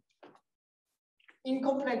in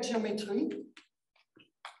complex geometry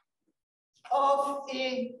of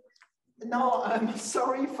a, now I'm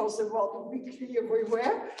sorry for the word weakly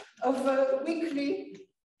everywhere, of a weakly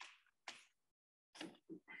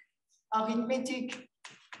arithmetic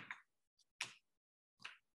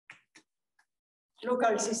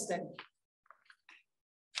local system,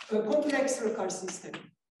 a complex local system.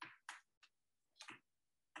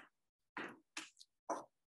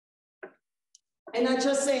 And I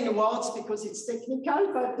just say in words because it's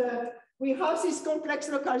technical, but we have this complex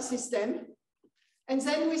local system. And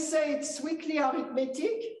then we say it's weakly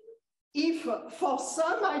arithmetic if for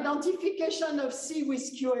some identification of C with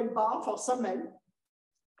QL bar for some L,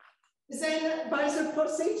 then by the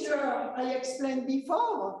procedure I explained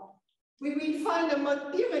before, we will find a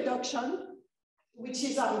mod P reduction, which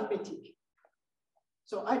is arithmetic.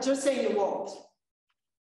 So I just say in words.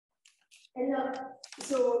 And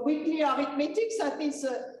so weakly arithmetic, that means,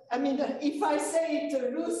 I mean, if I say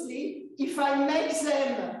it loosely, if I make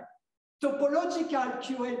them topological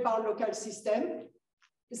QL bar local system,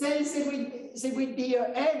 then there will be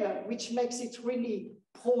a L, which makes it really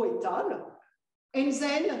pro-etal. And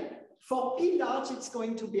then for P large, it's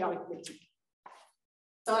going to be arithmetic.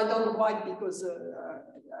 I don't write because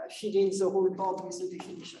I fill in the whole board with the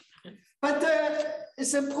definition. But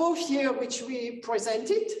the proof here, which we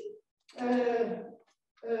presented,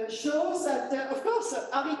 shows that, of course,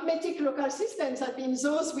 arithmetic local systems have been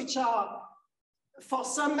those which are, for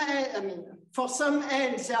some L, for some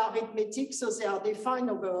L, they are arithmetic, so they are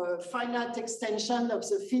defined over a finite extension of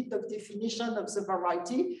the field of definition of the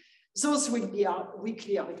variety. Those will be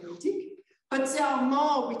weakly arithmetic. But there are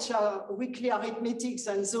more which are weakly arithmetic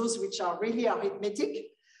than those which are really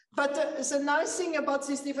arithmetic. But the nice thing about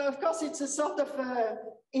this, of course, it's a sort of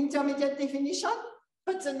intermediate definition.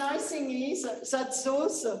 But the nice thing is that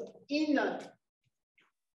those in the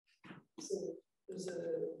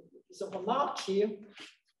remark here,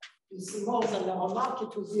 is more than a remark,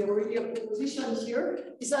 it will be a really a proposition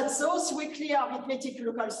here, is that those weakly arithmetic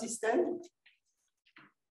local systems,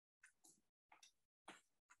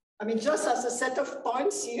 I mean, just as a set of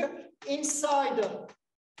points here, inside of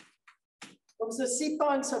the C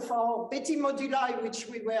points of our Betty moduli, which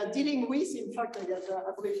we were dealing with, in fact, I have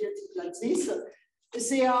abbreviated like this,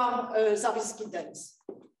 they are Zariski dense.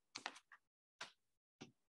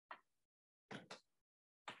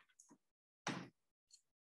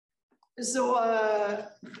 So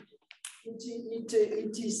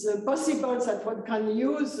it is possible that one can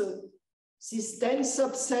use this dense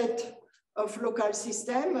subset of local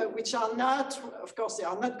system, which are not, of course, they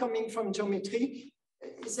are not coming from geometry.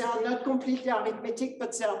 They are not completely arithmetic,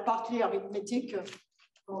 but they are partly arithmetic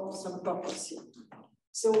for some purpose here.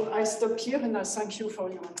 So I stop here and I thank you for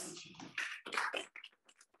your attention.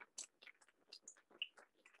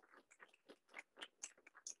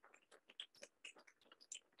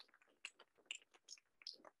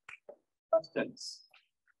 Questions?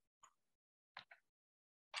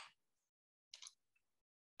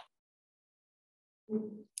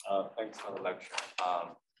 Thanks for the lecture.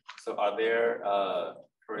 So are there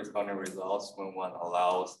corresponding results when one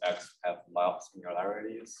allows X to have mild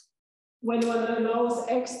singularities? When one allows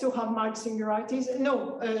X to have mild singularities?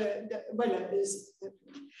 No,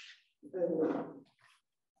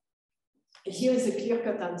 here is a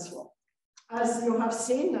clear-cut answer. As you have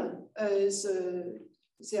seen,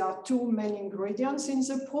 there are two main ingredients in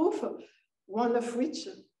the proof, one of which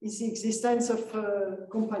is the existence of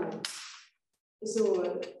companions.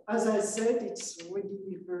 So, as I said, it's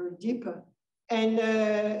really very deep. And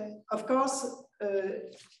of course,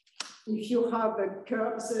 if you have a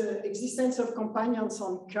curve, the existence of companions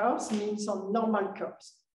on curves means on normal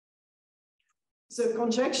curves. The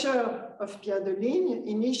conjecture of Pierre Deligne,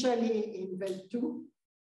 initially in Vel 2,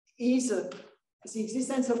 is the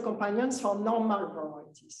existence of companions for normal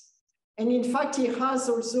varieties. And in fact, he has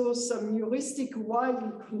also some heuristic why he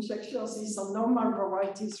conjectures this on normal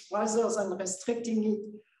varieties rather than restricting it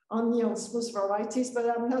only on smooth varieties, but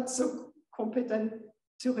I'm not so competent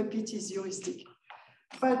to repeat his heuristic.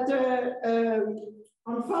 But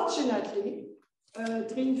unfortunately,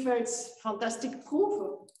 Drinfeld's fantastic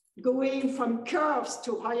proof, going from curves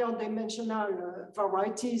to higher dimensional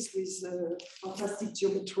varieties with fantastic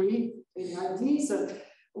geometry and ideas,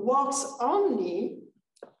 works only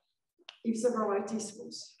if the variety is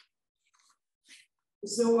smooth.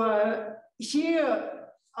 So here,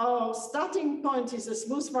 our starting point is a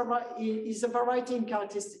smooth variety, is a variety in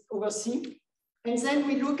characteristic over C. And then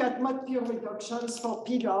we look at mod pure reductions for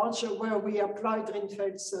P large, where we applied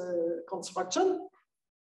Rietveld construction.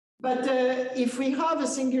 But if we have a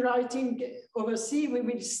singularity over C, we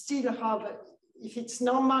will still have, if it's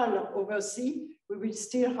normal over C, we will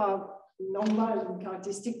still have normal in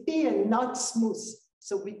characteristic P and not smooth.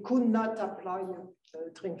 So we could not apply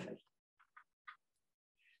Rietveld.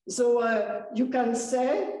 So you can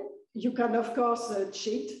say, you can of course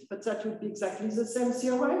cheat, but that would be exactly the same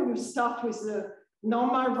theorem. You start with a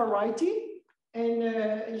normal variety and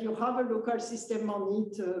you have a local system on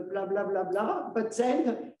it, blah, blah, blah, blah. But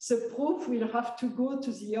then the proof will have to go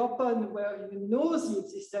to the open where you know the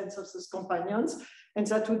existence of those companions. And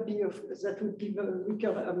that would be the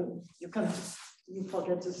weaker, I mean, you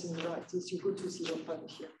forget the singularities, you go to the open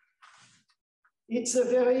here. It's a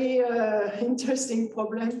very interesting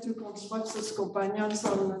problem to construct those companions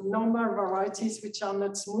on normal varieties which are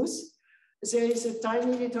not smooth. There is a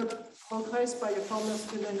tiny little progress by a former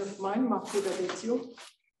student of mine, Marco D'Alessio,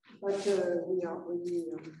 but we are really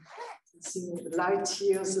light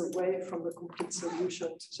years away from a complete solution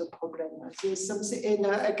to the problem. There's something, and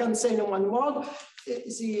I can say in one word,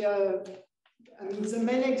 the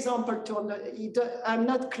main example I'm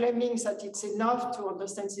not claiming that it's enough to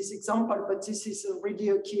understand this example, but this is really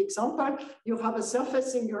a key example. You have a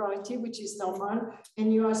surface singularity, which is normal,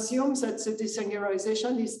 and you assume that the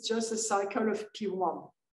desingularization is just a cycle of P1.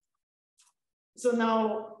 So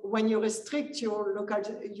now when you restrict your local,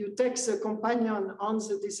 you take the companion on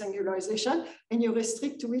the desingularization and you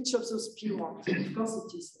restrict to each of those P1. Of course,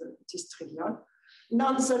 it is trivial.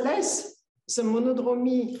 Nonetheless, the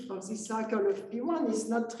monodromy of this cycle of P1 is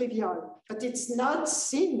not trivial, but it's not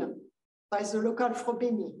seen by the local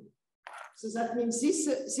Frobeni. So that means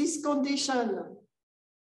this condition,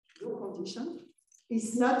 your condition,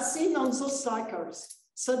 is not seen on those cycles.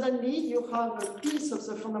 Suddenly you have a piece of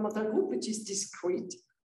the fundamental group which is discrete,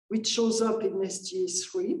 which shows up in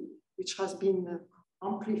SG3, which has been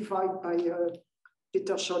amplified by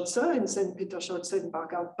Peter Scholze, and then Peter Scholze and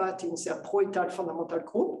Bargard-Bat in their pro-etal fundamental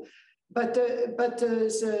group. But the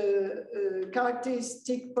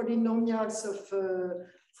characteristic polynomials of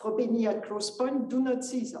Frobeni at close point do not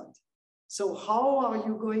see that. So how are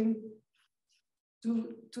you going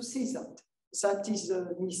to see that? That is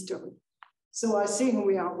a mystery. So I think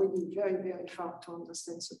we are really very, very far to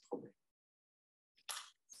understand the problem.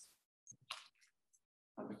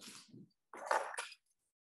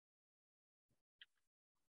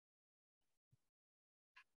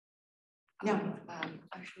 Yeah,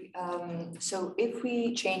 actually, so if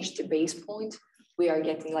we change the base point, we are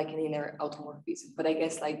getting like an inner automorphism. But I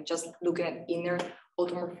guess like just looking at inner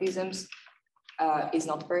automorphisms is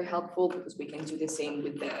not very helpful because we can do the same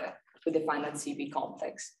with the finite CV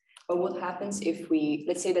complex. But what happens if we,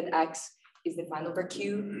 let's say that X is defined over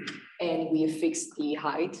Q and we fix the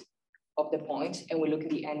height of the point and we look at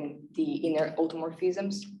the inner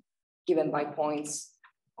automorphisms given by points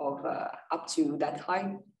of up to that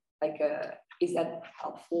height, like is that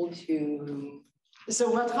helpful to? So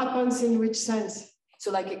what happens in which sense?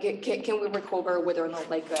 So like can we recover whether or not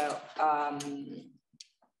like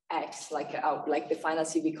X, like the final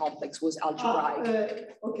CV complex was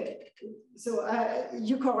algebraic? Okay, so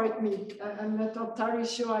you correct me. I'm not entirely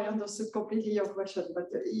sure I understood completely your question, but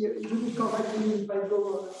you correct me if I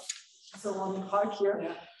go so on track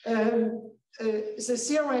here. Yeah. The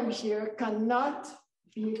theorem here cannot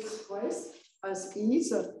be expressed as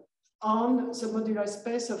is on the modular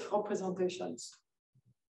space of representations.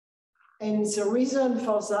 And the reason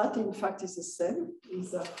for that, in fact, is the same,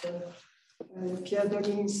 is that Pierre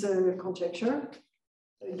Deligne's conjecture.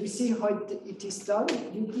 You see how it is done.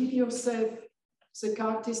 You give yourself the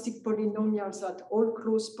characteristic polynomials at all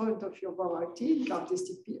close points of your variety,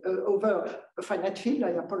 characteristic over a finite field, I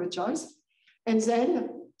apologize. And then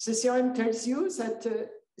the theorem tells you that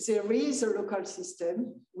there is a local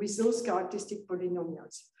system with those characteristic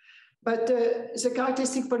polynomials. But the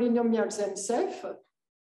characteristic polynomials themselves,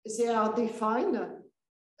 they are defined.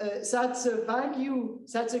 That's a value,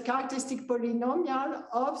 that's a characteristic polynomial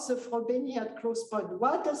of the Frobeni at close point.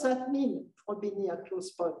 What does that mean, Frobeni at close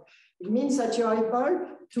point? It means that you're able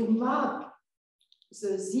to map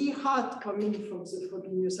the Z hat coming from the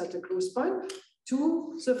Frobenius at a close point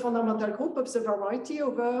to the fundamental group of the variety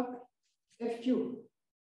over FQ.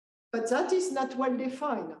 But that is not well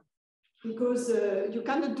defined because you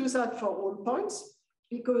cannot do that for all points.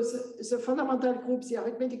 Because the fundamental group, the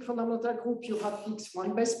arithmetic fundamental group, you have fixed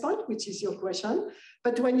one base point, which is your question.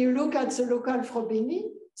 But when you look at the local Frobeni,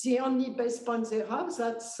 the only base point they have,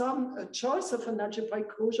 that's a choice of an algebraic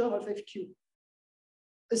closure of FQ.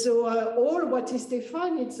 So all what is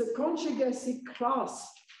defined, it's a conjugacy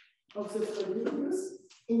class of the Frobenius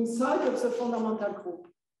inside of the fundamental group.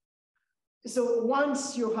 So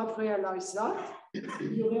once you have realized that,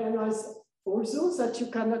 you realize also that you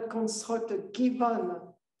cannot construct a given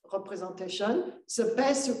representation. The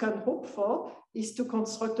best you can hope for is to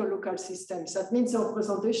construct a local system. That means the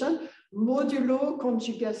representation modulo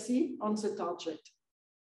conjugacy on the target.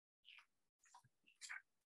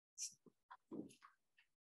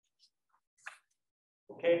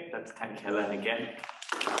 Okay, let's thank Hélène again.